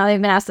years now,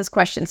 they've been asked this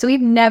question. So we've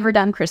never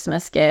done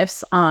Christmas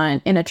gifts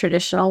in a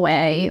traditional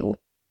way.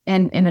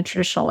 And in a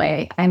traditional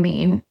way, I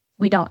mean,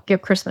 we don't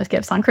give Christmas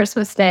gifts on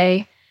Christmas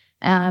Day.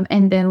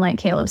 And then, like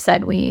Caleb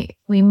said, we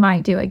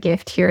might do a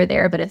gift here or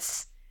there, but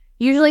it's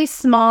usually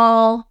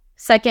small,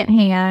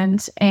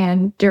 secondhand,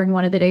 and during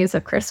one of the days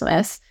of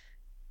Christmas.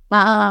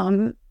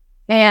 And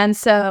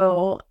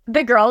so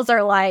the girls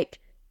are like,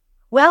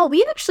 well,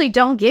 we actually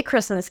don't get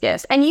Christmas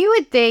gifts. And you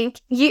would think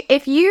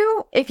if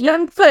you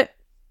put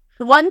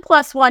 1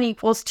 + 1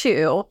 =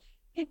 2,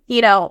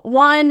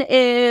 1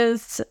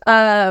 is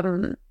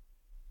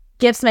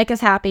gifts make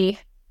us happy.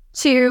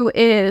 2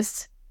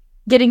 is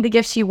getting the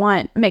gifts you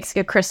want makes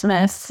good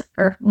Christmas,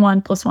 or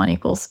 1 + 1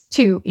 =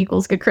 2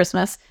 = good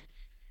Christmas.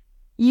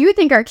 You would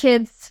think our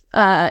kids,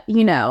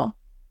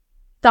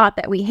 thought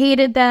that we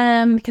hated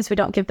them because we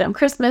don't give them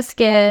Christmas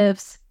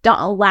gifts, don't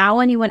allow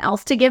anyone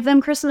else to give them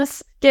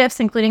Christmas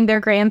gifts, including their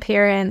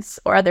grandparents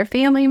or other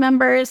family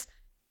members.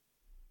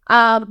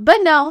 But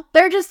no,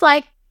 they're just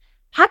like,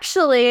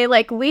 actually,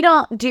 like, we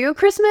don't do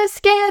Christmas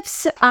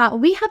gifts.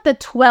 We have the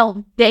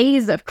 12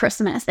 days of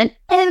Christmas, and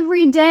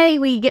every day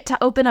we get to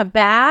open a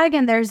bag,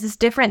 and there's this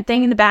different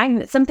thing in the bag,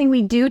 and it's something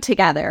we do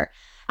together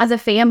as a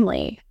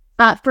family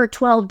for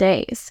 12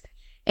 days.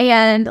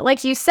 And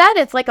like you said,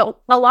 it's like a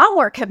lot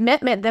more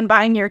commitment than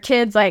buying your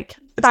kids like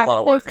it's a lot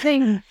of work.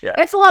 Yeah.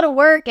 It's a lot of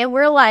work, and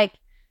we're like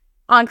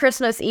on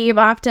Christmas Eve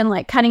often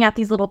like cutting out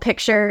these little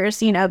pictures,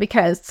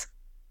 because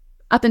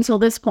up until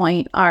this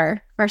point,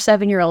 our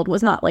 7-year-old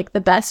was not like the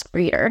best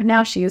reader.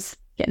 Now she's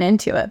getting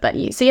into it, but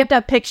so you have to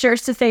have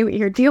pictures to say what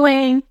you're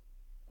doing,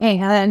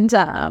 and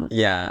and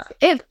you have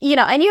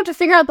to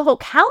figure out the whole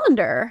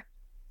calendar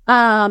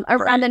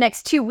around the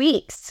next 2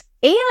 weeks.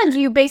 And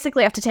you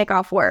basically have to take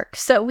off work.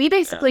 So we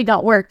basically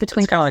don't work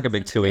between... It's kind of like a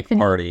big 2-week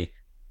party.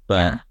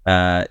 But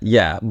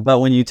but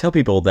when you tell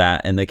people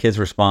that and the kids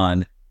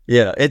respond,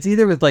 it's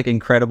either with like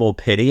incredible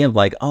pity of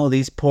like, oh,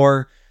 these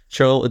poor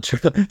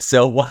children.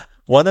 So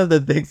one of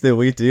the things that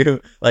we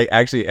do, like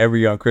actually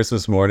every year on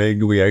Christmas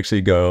morning, we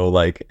actually go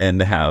like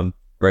and have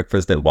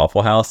breakfast at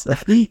Waffle House.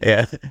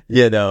 And,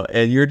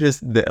 and you're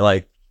just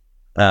like,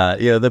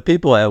 the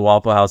people at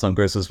Waffle House on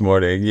Christmas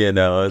morning,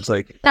 it's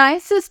like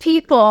nicest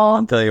people.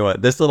 I'll tell you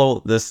what, this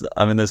old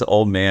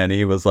man,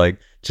 he was like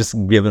just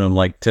giving them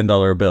like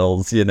 $10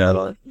 bills,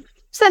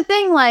 It's the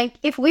thing, like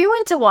if we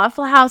went to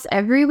Waffle House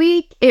every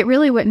week, it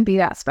really wouldn't be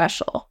that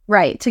special,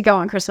 right? To go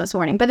on Christmas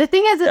morning. But the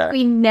thing is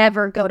we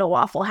never go to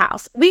Waffle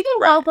House. We go to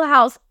Waffle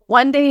House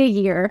one day a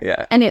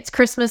year, and it's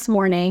Christmas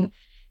morning,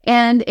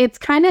 and it's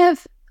kind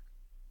of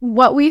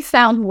what we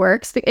found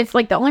works. It's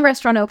like the only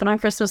restaurant open on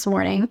Christmas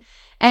morning.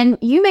 And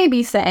you may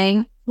be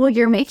saying, well,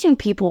 you're making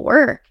people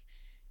work.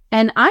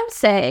 And I'm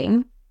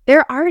saying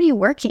they're already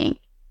working.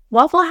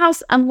 Waffle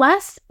House,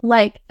 unless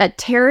like a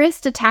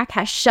terrorist attack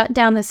has shut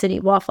down the city,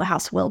 Waffle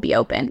House will be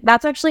open.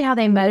 That's actually how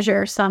they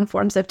measure some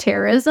forms of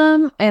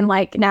terrorism and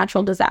like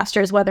natural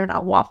disasters, whether or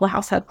not Waffle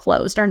House had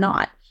closed or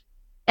not.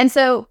 And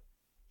so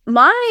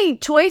my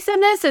choice in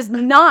this is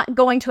not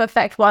going to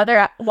affect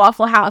whether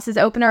Waffle House is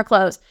open or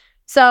closed.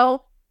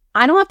 So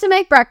I don't have to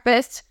make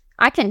breakfast.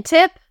 I can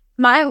tip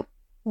my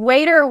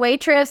waiter or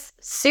waitress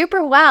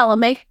super well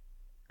and make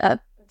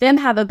them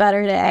have a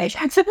better day.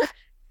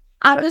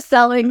 I'm just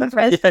selling the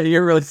rest. Yeah,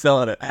 you're really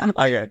selling it.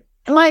 Okay.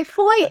 My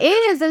point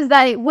is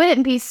that it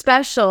wouldn't be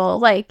special.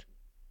 Like,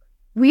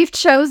 we've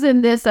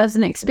chosen this as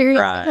an experience.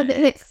 Right.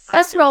 It's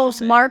several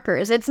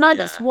markers. It's not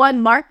just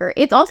one marker.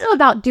 It's also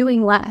about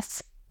doing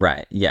less.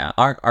 Right. Yeah.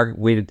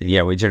 We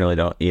generally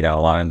don't eat out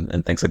a lot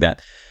and things like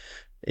that.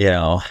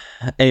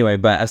 Anyway,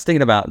 but I was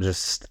thinking about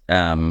just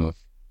so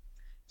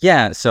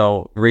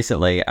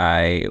recently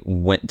I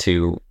went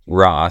to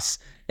Ross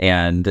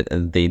and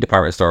the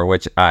department store,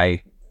 which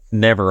I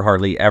never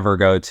hardly ever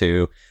go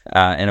to,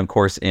 and of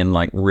course in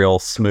like real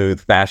smooth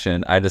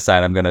fashion I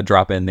decide I'm going to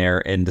drop in there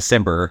in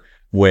December,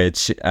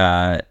 which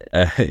let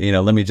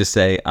me just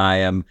say I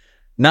am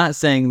not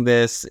saying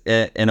this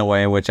in a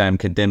way in which I'm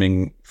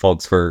condemning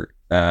folks for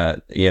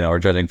or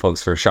judging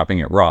folks for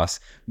shopping at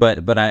Ross,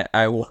 but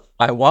I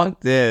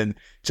walked in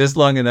just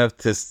long enough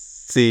to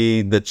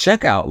see the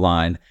checkout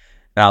line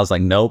and I was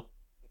like, nope.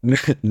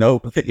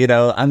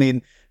 I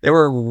mean, there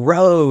were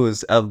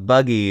rows of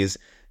buggies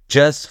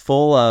just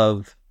full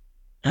of,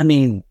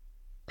 kind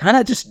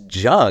of just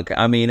junk.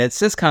 I mean, it's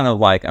just kind of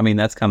like,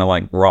 that's kind of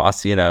like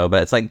Ross,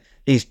 but it's like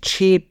these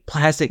cheap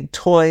plastic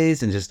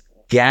toys and just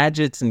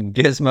gadgets and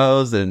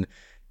gizmos and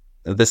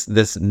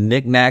this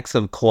knickknacks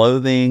of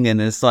clothing.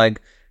 And it's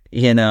like,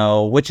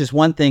 which is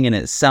one thing in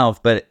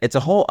itself, but it's a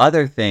whole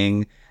other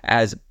thing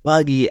as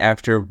buggy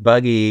after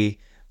buggy,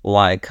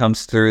 like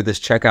comes through this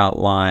checkout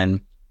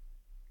line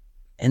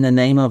in the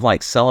name of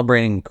like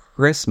celebrating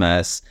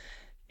Christmas.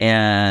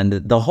 And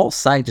the whole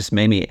site just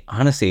made me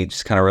honestly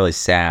just kind of really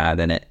sad.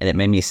 And it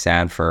made me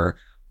sad for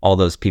all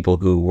those people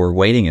who were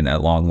waiting in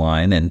that long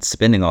line and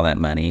spending all that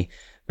money.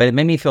 But it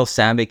made me feel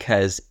sad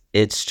because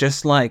it's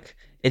just like,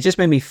 it just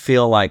made me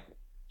feel like,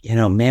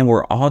 man,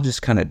 we're all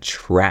just kind of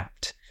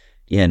trapped,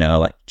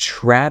 like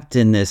trapped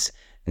in this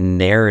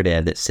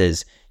narrative that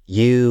says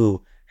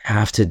you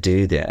have to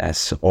do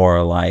this,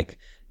 or like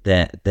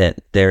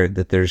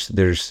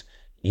there's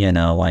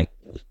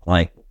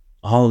like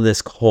all of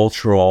this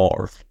cultural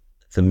or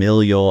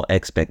familial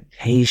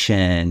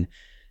expectation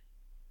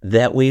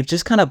that we've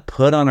just kind of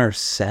put on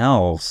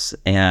ourselves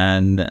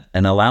and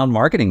allowed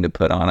marketing to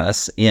put on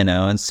us,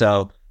 and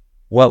so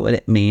what would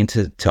it mean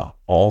to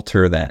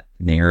alter that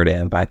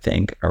narrative? I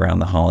think around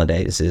the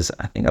holidays is,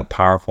 I think, a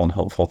powerful and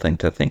hopeful thing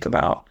to think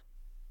about.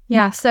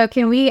 Yeah. So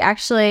can we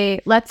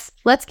actually, let's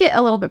get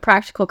a little bit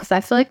practical, because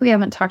I feel like we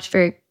haven't talked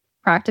very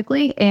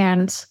practically,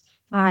 and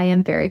I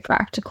am very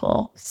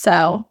practical.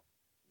 So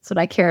that's what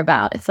I care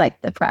about. It's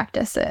like the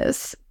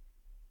practices.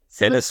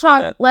 So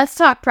let's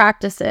talk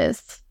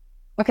practices.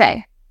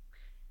 Okay.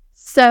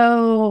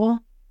 So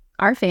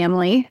our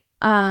family,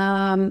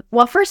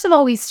 well, first of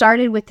all, we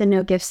started with the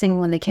no gifting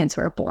when the kids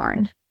were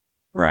born.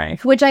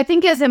 Right. Which I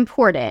think is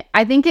important.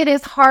 I think it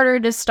is harder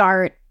to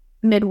start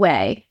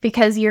midway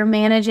because you're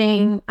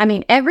managing,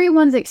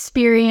 everyone's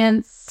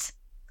experience,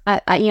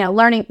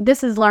 learning,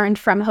 this is learned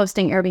from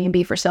hosting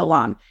Airbnb for so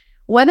long.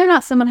 Whether or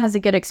not someone has a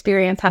good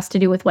experience has to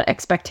do with what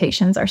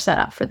expectations are set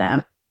up for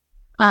them.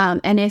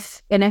 And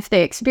if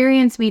the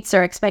experience meets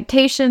their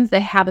expectations, they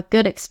have a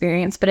good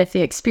experience. But if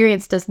the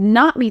experience does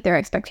not meet their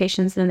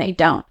expectations, then they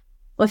don't.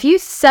 Well, if you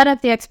set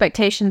up the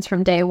expectations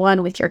from day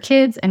one with your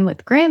kids and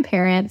with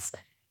grandparents,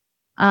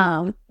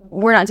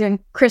 we're not doing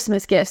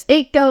Christmas gifts.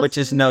 Which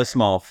is no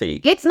small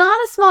feat.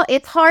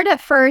 It's hard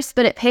at first,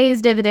 but it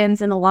pays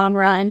dividends in the long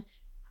run.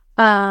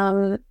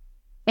 And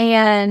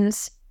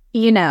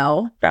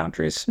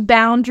boundaries.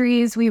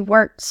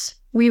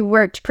 We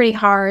worked pretty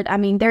hard.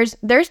 There's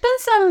been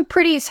some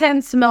pretty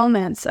tense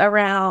moments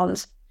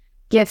around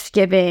gift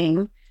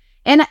giving.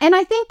 And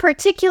I think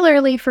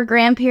particularly for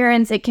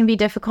grandparents, it can be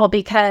difficult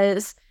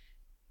because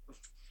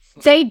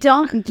they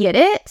don't get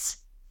it.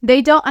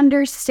 They don't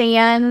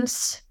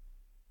understand.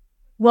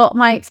 Well,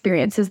 my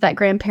experience is that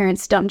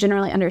grandparents don't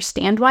generally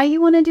understand why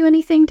you want to do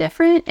anything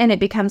different. And it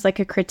becomes like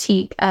a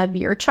critique of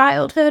your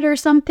childhood or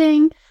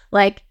something.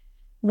 Like,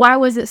 why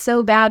was it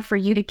so bad for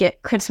you to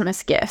get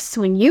Christmas gifts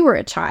when you were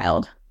a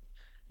child?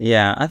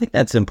 Yeah, I think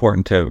that's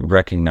important to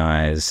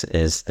recognize,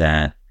 is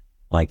that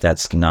like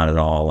that's not at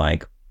all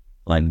like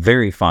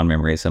very fond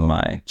memories of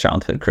my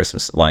childhood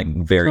Christmas, like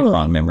very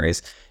fond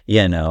memories,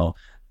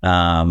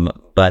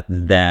 but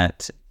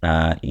that,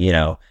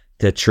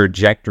 the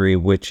trajectory,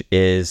 which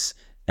is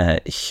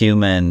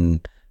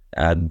human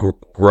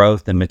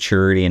growth and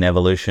maturity and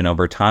evolution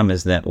over time,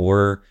 is that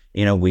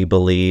we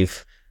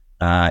believe,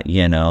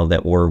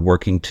 that we're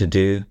working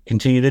to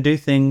continue to do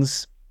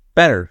things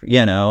better,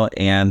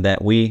 and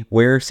that we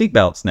wear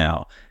seatbelts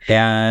now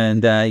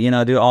and,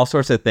 do all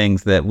sorts of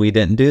things that we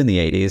didn't do in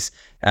the 80s.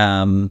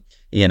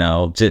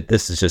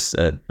 this is just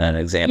an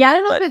example. Yeah, I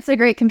don't know if it's a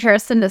great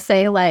comparison to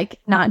say like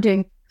not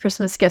doing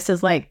Christmas gifts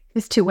is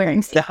to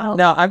wearing seatbelts.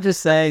 No, I'm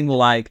just saying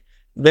like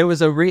there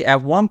was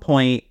at one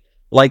point,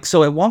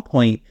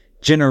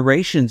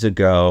 generations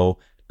ago,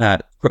 I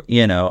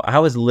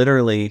was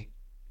literally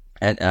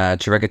at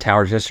Chirega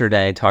Towers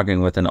yesterday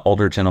talking with an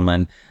older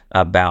gentleman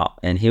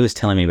and he was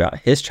telling me about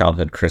his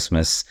childhood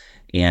Christmas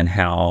and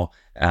how,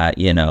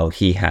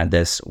 he had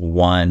this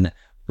one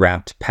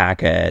wrapped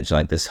package,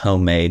 like this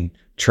homemade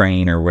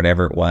train or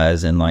whatever it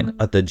was. And like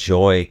the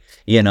joy,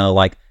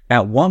 like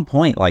at one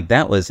point, like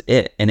that was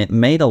it. And it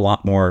made a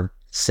lot more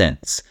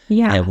sense.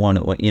 Yeah.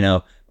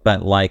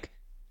 But like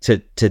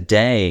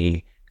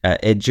today,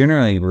 it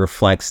generally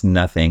reflects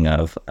nothing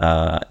of,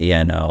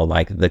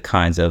 like the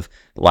kinds of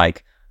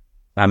like,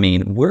 I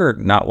mean, we're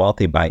not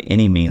wealthy by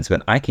any means,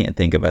 but I can't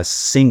think of a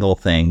single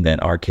thing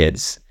that our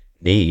kids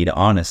need,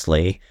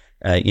 honestly,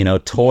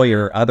 toy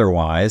or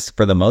otherwise,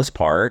 for the most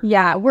part.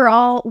 Yeah, we're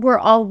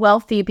all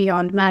wealthy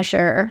beyond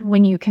measure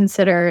when you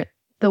consider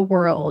the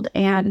world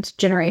and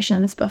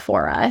generations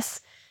before us.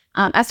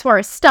 As far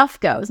as stuff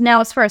goes.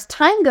 Now, as far as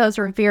time goes,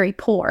 we're very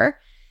poor.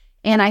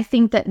 And I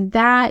think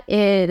that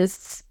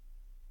is,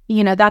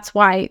 that's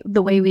why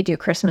the way we do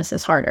Christmas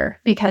is harder,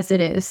 because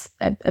it is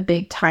a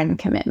big time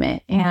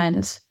commitment.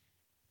 And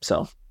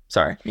so,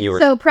 sorry.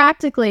 So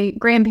practically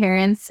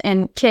grandparents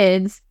and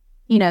kids,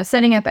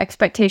 setting up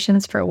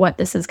expectations for what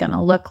this is going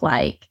to look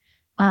like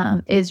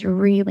is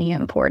really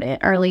important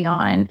early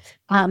on.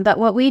 But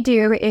what we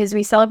do is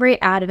we celebrate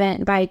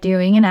Advent by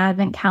doing an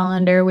Advent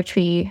calendar, which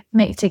we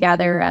make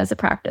together as a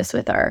practice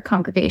with our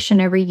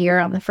congregation every year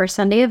on the first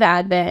Sunday of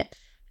Advent.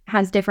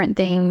 Has different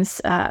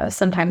things,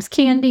 sometimes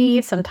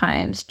candy,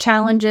 sometimes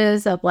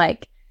challenges of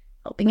like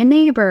helping a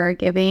neighbor,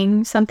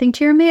 giving something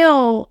to your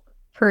mail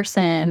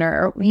person,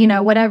 or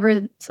whatever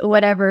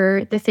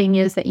the thing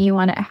is that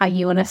how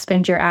you want to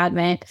spend your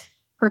Advent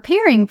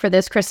preparing for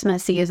this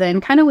Christmas season,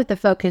 kind of with the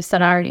focus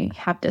that I already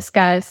have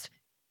discussed.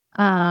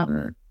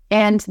 And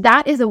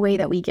that is a way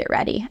that we get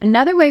ready.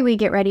 Another way we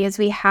get ready is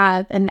we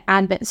have an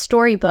Advent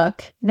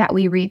storybook that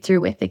we read through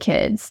with the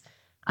kids.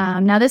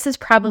 Now, this is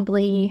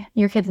probably,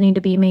 your kids need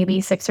to be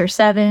maybe 6 or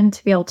 7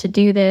 to be able to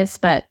do this,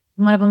 but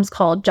one of them is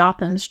called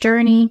Jotham's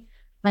Journey.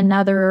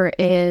 Another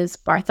is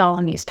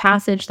Bartholomew's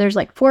Passage. There's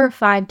like 4 or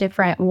 5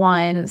 different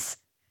ones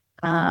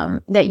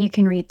that you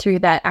can read through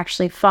that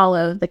actually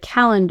follow the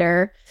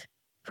calendar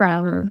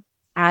from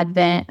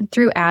Advent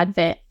through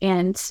Advent,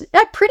 and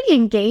they're pretty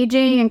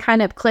engaging and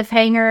kind of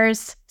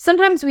cliffhangers.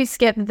 Sometimes we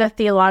skip the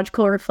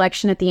theological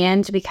reflection at the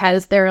end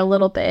because they're a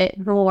little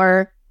bit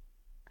more,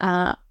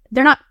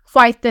 they're not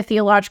quite the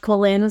theological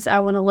lens I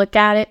want to look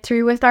at it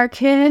through with our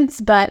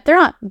kids, but they're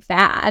not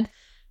bad.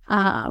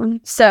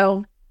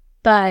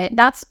 But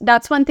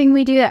that's one thing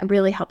we do that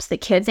really helps the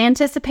kids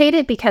anticipate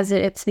it, because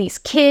it's these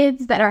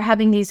kids that are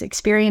having these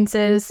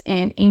experiences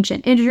in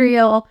ancient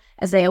Israel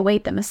as they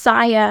await the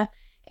Messiah,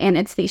 and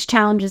it's these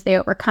challenges they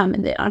overcome,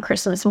 and that on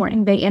Christmas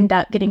morning they end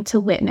up getting to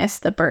witness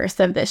the birth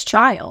of this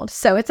child.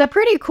 So it's a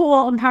pretty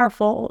cool and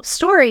powerful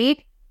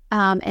story.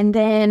 And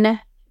then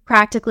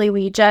practically,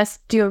 we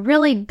just do a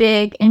really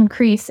big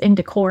increase in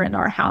decor in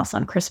our house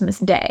on Christmas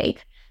Day.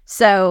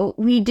 So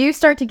we do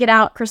start to get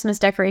out Christmas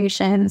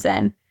decorations,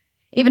 and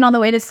even on the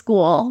way to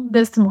school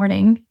this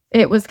morning,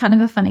 it was kind of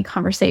a funny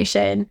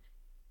conversation.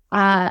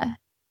 And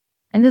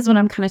this is what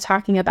I'm kind of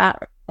talking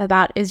about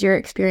is your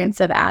experience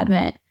of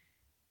Advent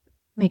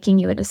making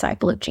you a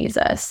disciple of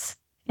Jesus.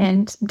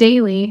 And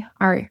daily,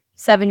 our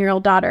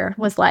 7-year-old daughter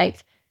was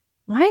like,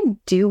 why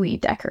do we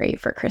decorate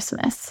for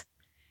Christmas?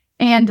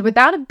 And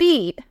without a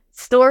beat,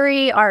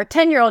 our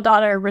 10-year-old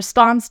daughter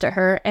responds to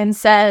her and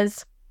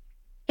says,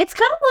 it's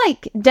kind of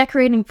like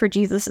decorating for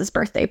Jesus's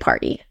birthday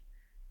party.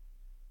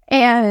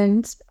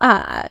 And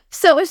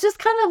so it's just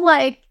kind of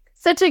like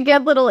such a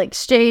good little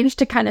exchange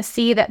to kind of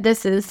see that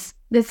this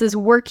is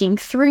working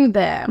through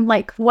them.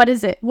 Like, what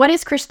is it? What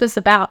is Christmas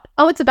about?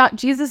 Oh, it's about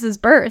Jesus's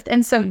birth.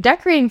 And so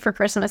decorating for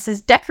Christmas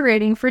is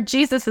decorating for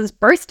Jesus's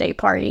birthday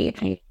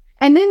party.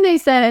 And then they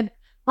said,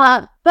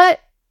 but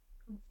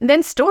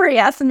then Story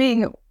asked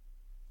me,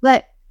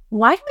 but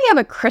why do we have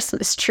a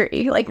Christmas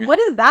tree? Like, what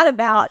is that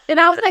about? And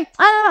I was like,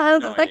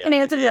 I can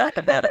answer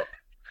that.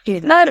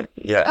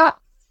 Yeah.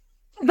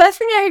 Best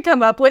thing I could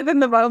come up with in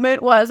the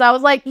moment was, I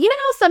was like,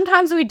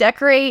 sometimes we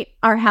decorate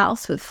our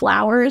house with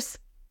flowers.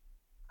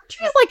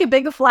 Don't you like a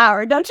big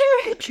flower, don't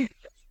you?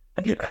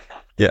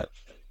 Yeah.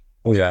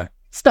 Oh, yeah.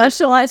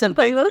 Specialize in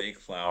Big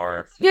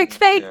flower.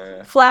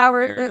 Fake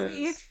flower.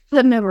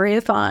 The memory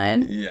is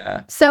fun.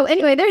 Yeah. So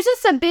anyway, there's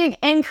just a big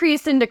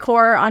increase in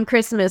decor on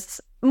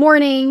Christmas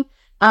morning.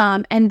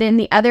 And then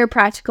the other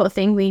practical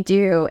thing we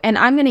do, and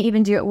I'm going to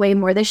even do it way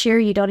more this year,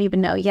 you don't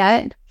even know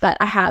yet, but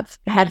I have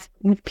had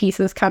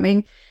pieces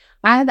coming.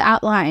 I've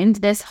outlined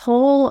this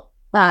whole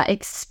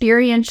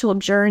experiential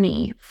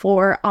journey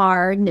for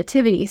our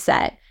nativity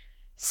set.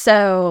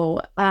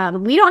 So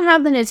we don't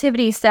have the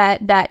nativity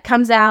set that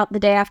comes out the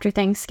day after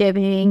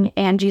Thanksgiving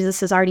and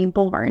Jesus is already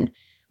born.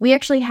 We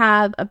actually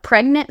have a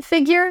pregnant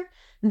figure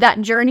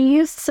that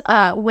journeys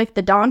with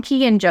the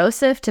donkey and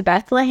Joseph to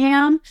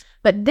Bethlehem.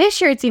 But this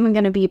year it's even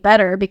going to be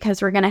better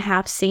because we're going to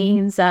have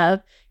scenes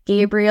of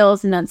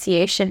Gabriel's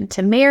annunciation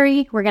to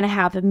Mary. We're going to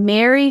have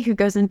Mary who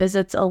goes and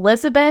visits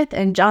Elizabeth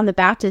and John the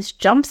Baptist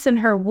jumps in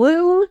her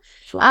womb.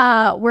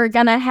 We're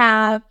going to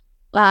have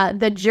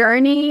the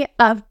journey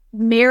of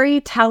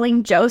Mary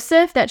telling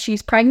Joseph that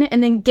she's pregnant,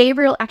 and then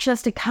Gabriel actually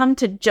has to come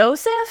to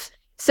Joseph.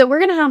 So we're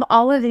going to have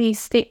all of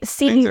these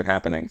scenes are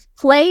happening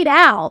played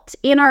out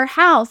in our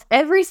house.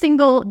 Every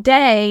single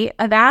day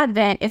of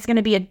Advent is going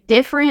to be a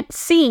different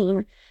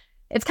scene.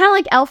 It's kind of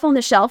like Elf on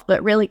the Shelf,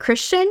 but really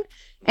Christian.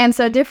 And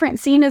so a different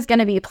scene is going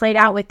to be played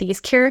out with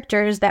these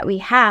characters that we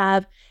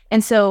have.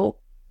 And so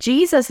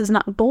Jesus is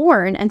not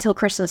born until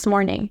Christmas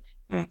morning.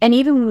 And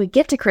even when we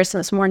get to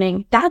Christmas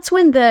morning, that's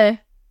when the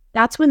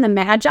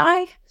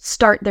Magi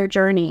start their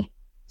journey.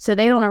 So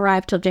they don't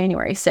arrive till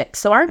January 6th.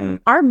 So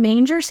our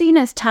manger scene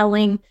is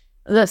telling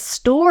the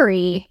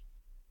story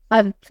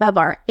of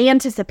our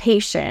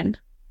anticipation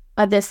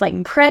of this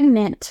like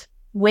pregnant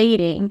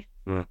waiting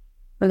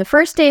for the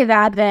first day of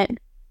Advent.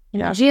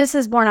 Jesus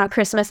is born on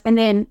Christmas, and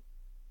then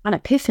on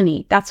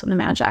Epiphany, that's when the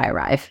Magi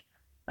arrive.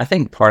 I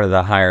think part of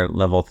the higher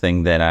level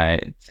thing that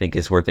I think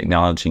is worth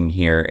acknowledging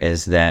here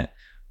is that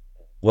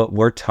what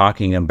we're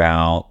talking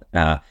about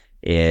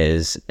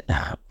is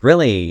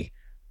really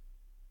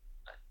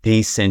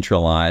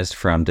decentralized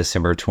from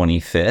December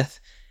 25th.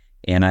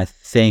 And I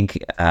think,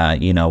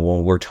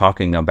 when we're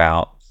talking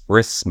about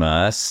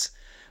Christmas,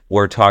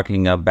 we're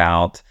talking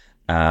about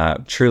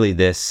truly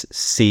this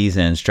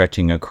season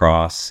stretching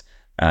across,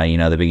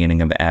 the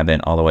beginning of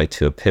Advent all the way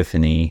to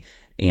Epiphany.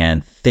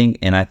 And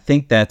I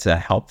think that's a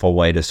helpful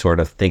way to sort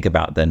of think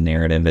about the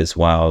narrative as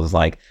well. Is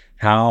like,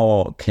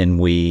 how can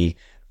we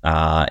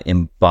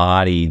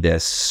embody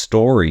this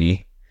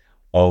story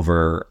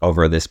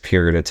over this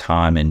period of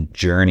time and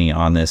journey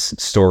on this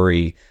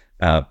story,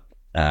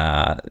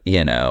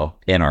 in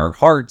our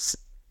hearts,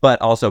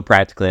 but also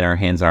practically in our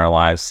hands and our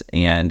lives.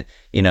 And,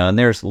 and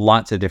there's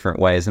lots of different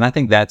ways. And I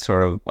think that's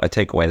sort of a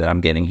takeaway that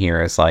I'm getting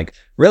here is like,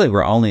 really,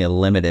 we're only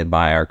limited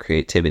by our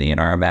creativity and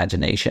our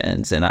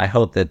imaginations. And I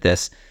hope that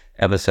this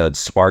episode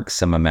sparks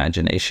some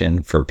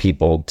imagination for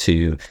people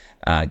to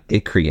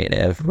get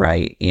creative,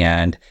 right?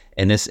 And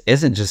this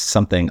isn't just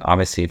something,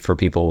 obviously, for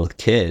people with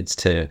kids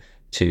to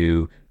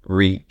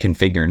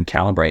reconfigure and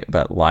calibrate,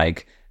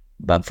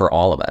 but for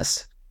all of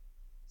us.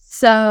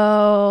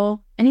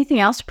 So anything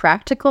else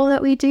practical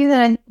that we do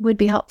that would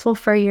be helpful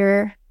for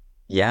your...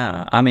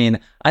 Yeah, I mean,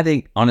 I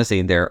think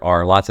honestly there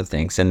are lots of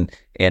things, and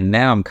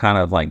now I'm kind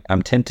of like,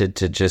 I'm tempted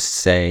to just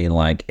say,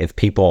 like, if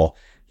people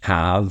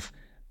have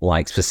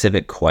like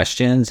specific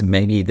questions,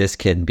 maybe this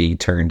can be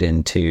turned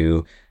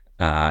into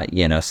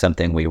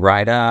something we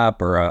write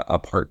up, or a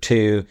part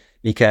 2,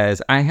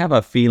 because I have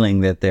a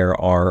feeling that there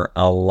are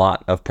a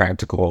lot of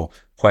practical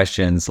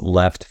questions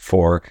left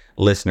for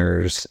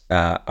listeners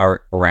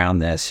around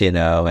this,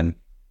 and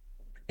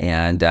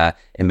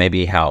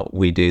maybe how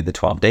we do the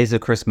 12 days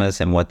of Christmas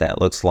and what that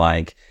looks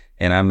like.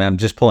 And I'm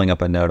just pulling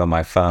up a note on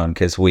my phone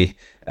because we,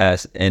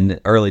 in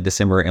early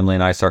December, Emily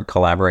and I start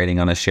collaborating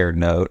on a shared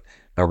note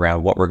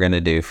around what we're going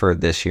to do for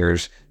this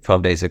year's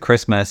 12 days of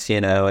Christmas,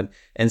 and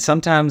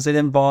sometimes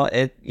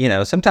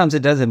sometimes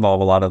it does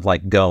involve a lot of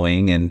like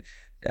going and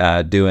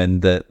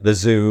doing the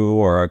zoo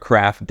or a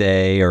craft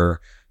day,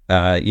 or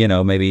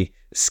maybe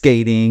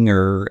skating,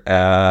 or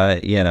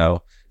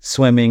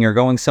swimming, or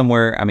going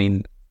somewhere. I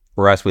mean,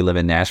 for us, we live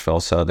in Nashville,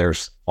 so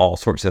there's all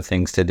sorts of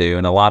things to do,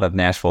 and a lot of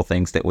Nashville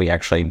things that we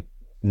actually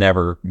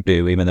never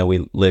do, even though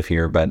we live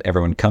here, but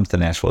everyone comes to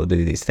Nashville to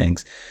do these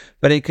things.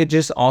 But it could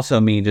just also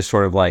mean just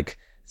sort of like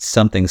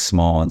something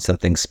small and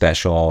something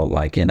special,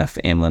 like in a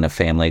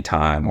family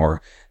time,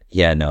 or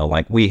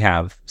like we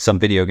have some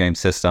video game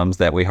systems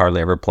that we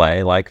hardly ever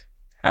play, like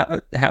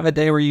have a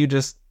day where you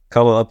just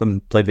cuddle up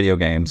and play video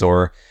games,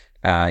 or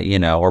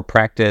or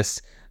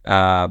practice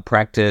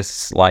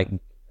like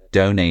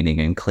donating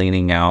and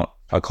cleaning out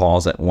a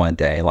closet one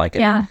day, like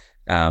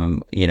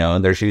and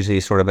there's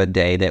usually sort of a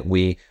day that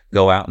we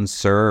go out and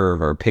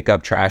serve or pick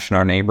up trash in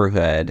our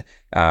neighborhood.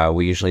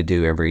 We usually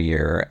do every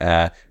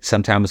year.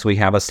 Sometimes we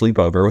have a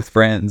sleepover with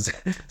friends.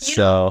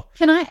 So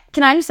can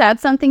I just add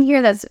something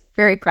here that's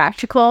very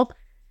practical,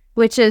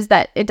 which is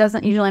that it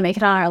doesn't usually make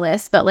it on our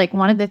list, but like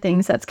one of the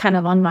things that's kind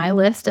of on my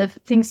list of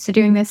things to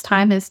do in this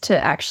time is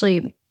to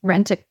actually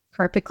rent a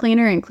carpet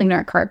cleaner and clean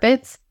our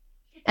carpets.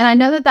 And I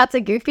know that that's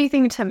a goofy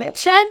thing to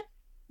mention,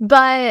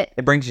 but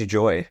it brings you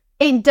joy.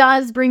 It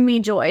does bring me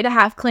joy to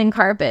have clean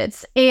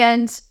carpets.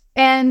 And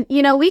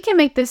we can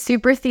make this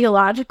super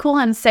theological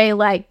and say,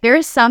 like,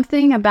 there's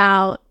something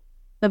about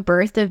the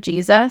birth of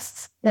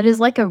Jesus that is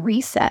like a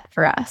reset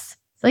for us.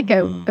 It's like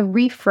a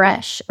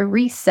refresh, a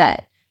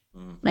reset.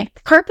 Like,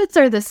 the carpets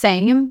are the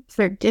same,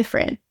 they're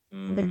different,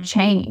 they're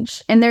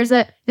changed. And there's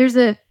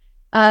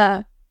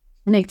an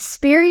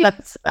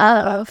experience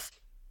of,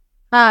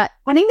 I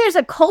think there's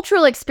a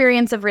cultural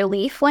experience of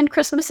relief when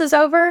Christmas is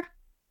over.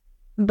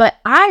 But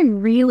I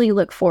really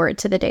look forward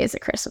to the days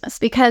of Christmas,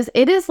 because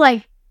it is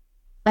like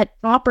an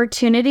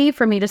opportunity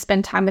for me to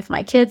spend time with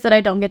my kids that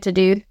I don't get to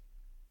do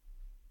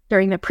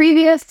during the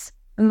previous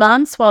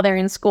months while they're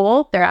in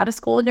school. They're out of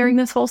school during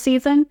this whole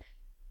season.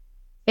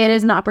 It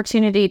is an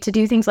opportunity to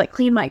do things like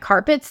clean my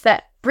carpets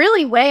that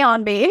really weigh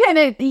on me. And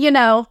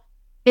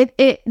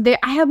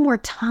I have more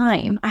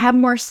time. I have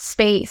more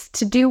space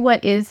to do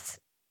what is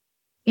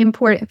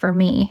important for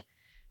me.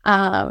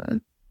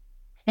 And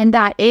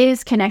that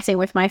is connecting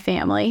with my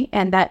family,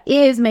 and that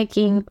is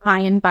making my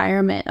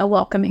environment a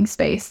welcoming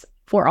space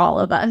for all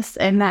of us.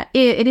 And that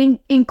it's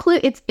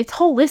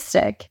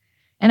holistic.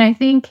 And I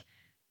think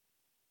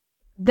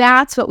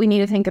that's what we need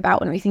to think about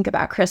when we think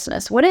about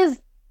Christmas.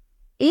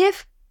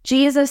 If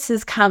Jesus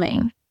is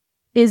coming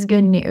is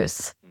good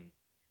news,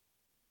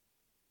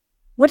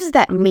 what does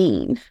that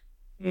mean?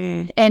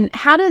 And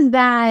how is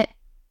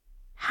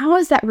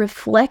that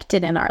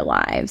reflected in our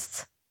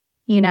lives?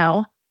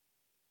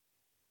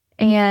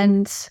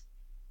 And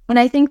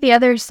I think the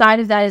other side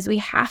of that is we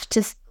have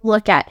to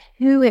look at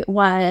who it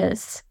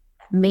was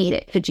that made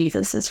it to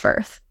Jesus's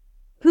birth.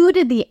 Who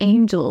did the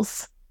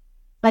angels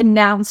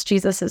announce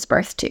Jesus's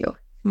birth to?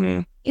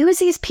 It was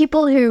these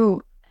people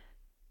who,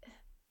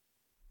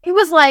 it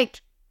was not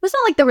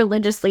like the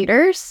religious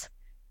leaders.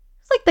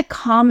 It was like the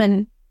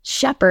common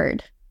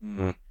shepherd.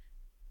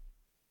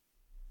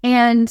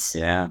 And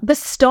the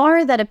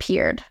star that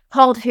appeared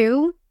called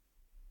who?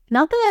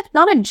 Not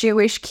a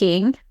Jewish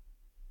king,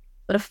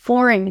 but a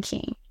foreign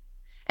king.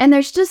 And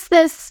there's just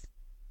this,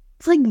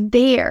 it's like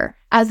there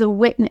as a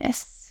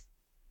witness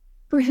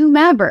for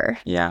whomever.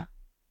 Yeah.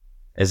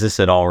 Is this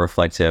at all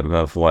reflective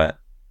of what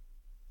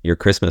your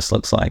Christmas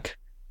looks like?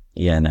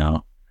 Yeah.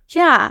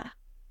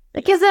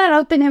 Like, is that an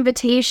open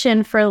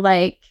invitation for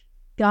like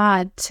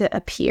God to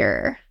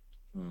appear?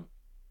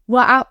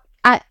 Well,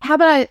 how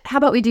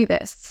about we do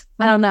this?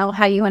 I don't know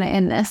how you want to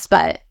end this,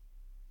 but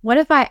what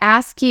if I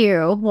ask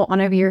you what one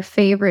of your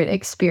favorite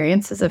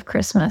experiences of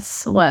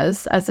Christmas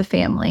was as a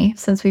family,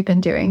 since we've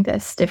been doing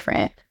this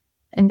different?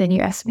 And then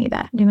you ask me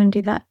that. Do you want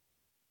to do that?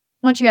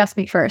 Why don't you ask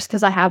me first,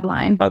 because I have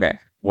mine. Okay.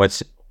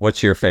 What's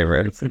your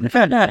favorite?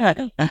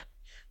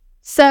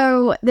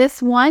 So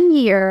this one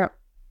year,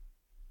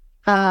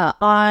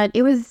 I think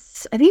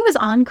it was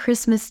on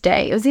Christmas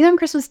Day. It was either on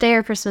Christmas Day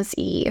or Christmas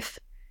Eve.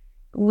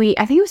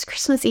 I think it was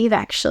Christmas Eve,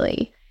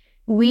 actually.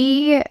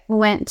 We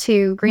went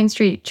to Green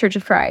Street Church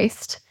of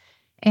Christ,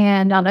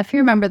 and I don't know if you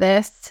remember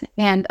this,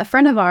 and a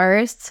friend of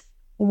ours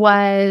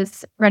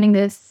was running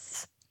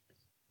this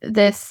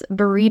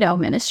burrito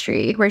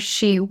ministry where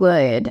she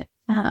would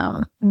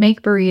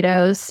make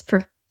burritos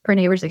for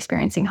neighbors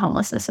experiencing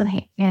homelessness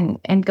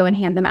and go and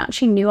hand them out.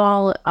 She knew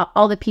all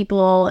the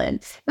people, and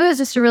it was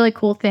just a really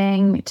cool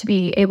thing to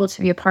be able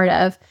to be a part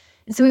of.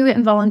 And so we went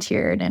and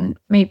volunteered and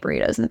made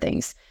burritos and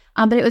things.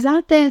 But it was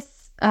at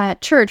this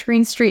church,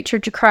 Green Street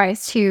Church of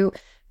Christ, who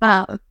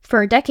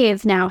for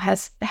decades now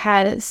has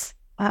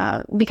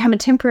become a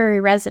temporary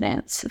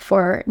residence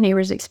for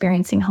neighbors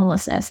experiencing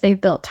homelessness. They've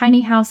built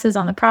tiny houses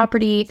on the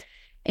property,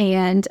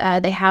 and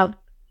they have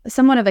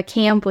somewhat of a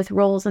camp with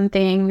rolls and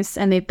things,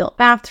 and they've built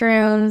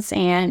bathrooms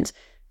and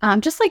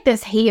just like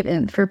this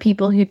haven for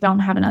people who don't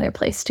have another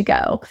place to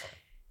go.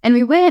 And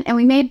we went and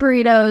we made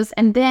burritos,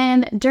 and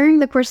then during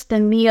the course of the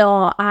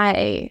meal,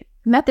 I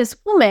met this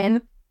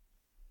woman.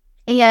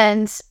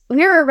 And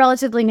we were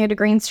relatively new to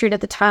Green Street at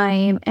the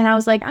time. And I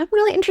was like, I'm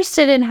really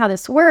interested in how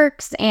this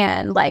works.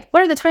 And like,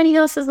 what are the tiny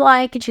houses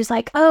like? And she's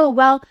like, oh,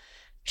 well,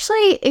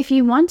 actually, if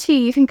you want to,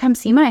 you can come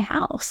see my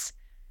house.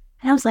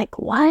 And I was like,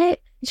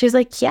 what? And she was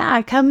like,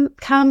 yeah, come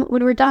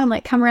when we're done,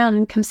 like come around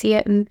and come see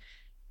it. And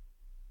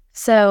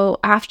so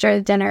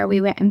after dinner,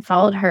 we went and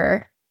followed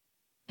her.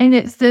 And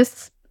it's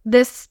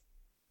this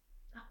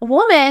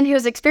woman who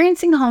was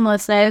experiencing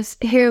homelessness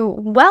who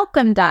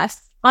welcomed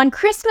us on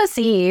Christmas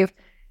Eve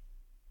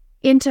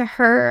into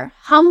her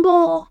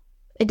humble,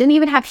 it didn't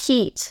even have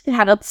heat. It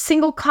had a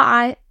single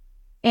cot.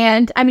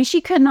 And I mean,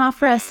 she couldn't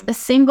offer us a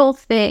single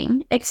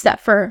thing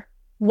except for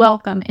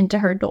welcome into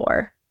her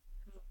door.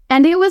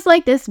 And it was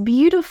like this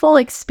beautiful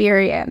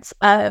experience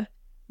of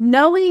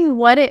knowing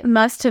what it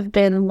must have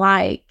been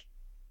like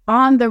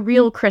on the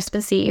real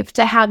Christmas Eve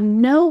to have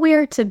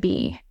nowhere to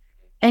be,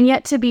 and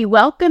yet to be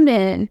welcomed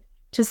in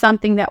to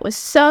something that was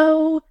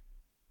so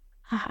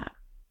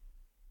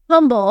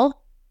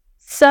humble,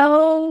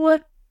 so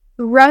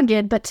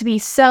rugged, but to be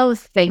so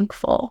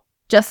thankful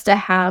just to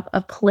have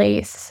a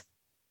place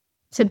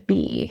to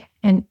be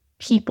and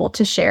people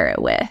to share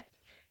it with.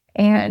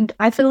 And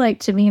I feel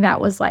like to me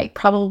that was like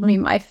probably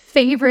my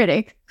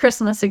favorite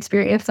Christmas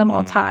experience of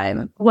all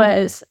time,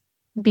 was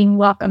being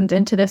welcomed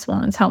into this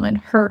woman's home and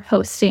her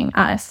hosting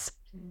us.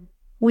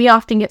 We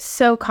often get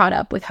so caught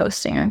up with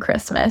hosting on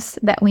Christmas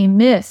that we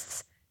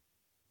miss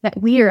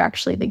that we are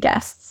actually the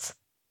guests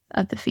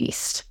of the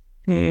feast.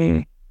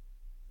 Man,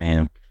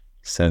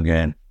 so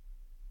good.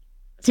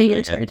 No,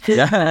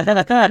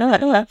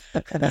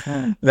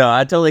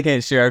 I totally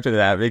can't share after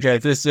that,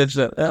 because it's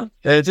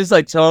just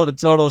like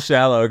total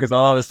shallow. Because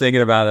all I was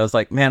thinking about, I was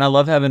like, man, I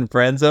love having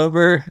friends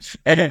over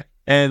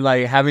and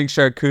like having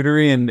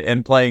charcuterie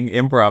and playing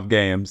improv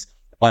games.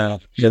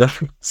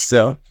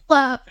 So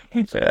Love.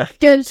 yeah,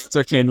 Good. it's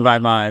what came to my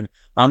mind.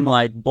 I'm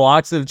like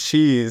blocks of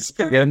cheese.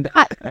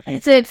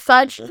 Is it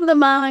fudge from the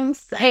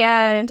monks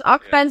and all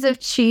kinds of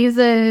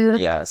cheeses?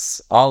 Yes,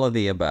 all of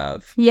the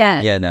above.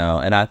 Yeah. Yeah, no,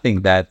 and I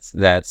think that's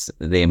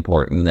the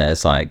important.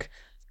 That's like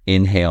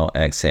inhale,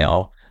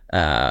 exhale,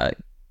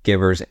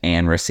 givers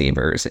and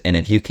receivers. And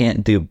if you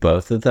can't do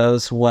both of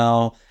those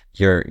well,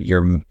 you're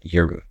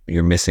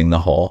missing the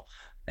whole.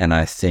 And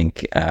I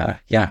think,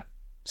 yeah.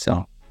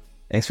 So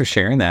thanks for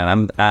sharing that.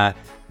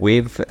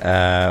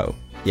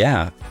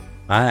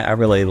 I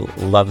really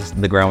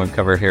love the ground we've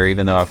covered here,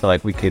 even though I feel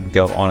like we could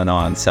go on and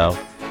on. So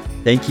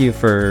thank you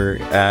for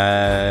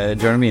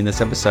joining me in this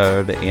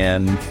episode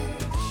and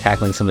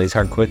tackling some of these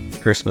hard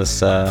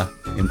Christmas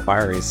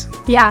inquiries.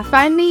 Yeah,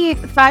 find me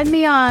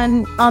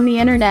on the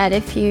internet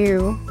if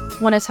you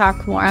want to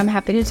talk more. I'm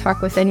happy to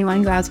talk with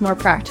anyone who has more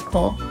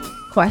practical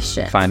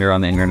questions. Find her on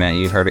the internet.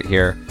 You heard it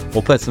here.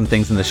 We'll put some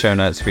things in the show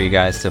notes for you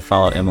guys to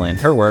follow Emily and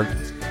her work.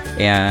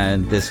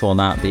 And this will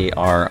not be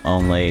our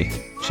only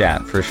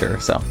chat for sure.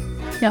 So,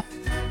 Yep.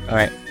 All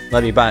right.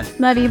 Love you. Bye.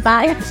 Love you.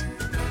 Bye.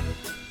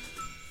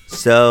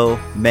 So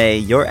may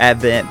your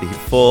Advent be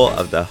full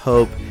of the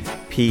hope,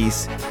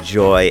 peace,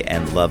 joy,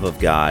 and love of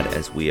God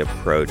as we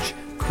approach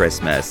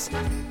Christmas.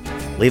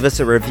 Leave us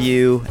a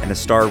review and a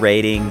star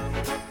rating.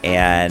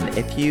 And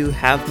if you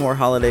have more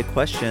holiday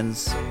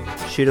questions,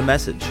 shoot a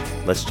message.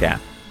 Let's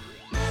chat.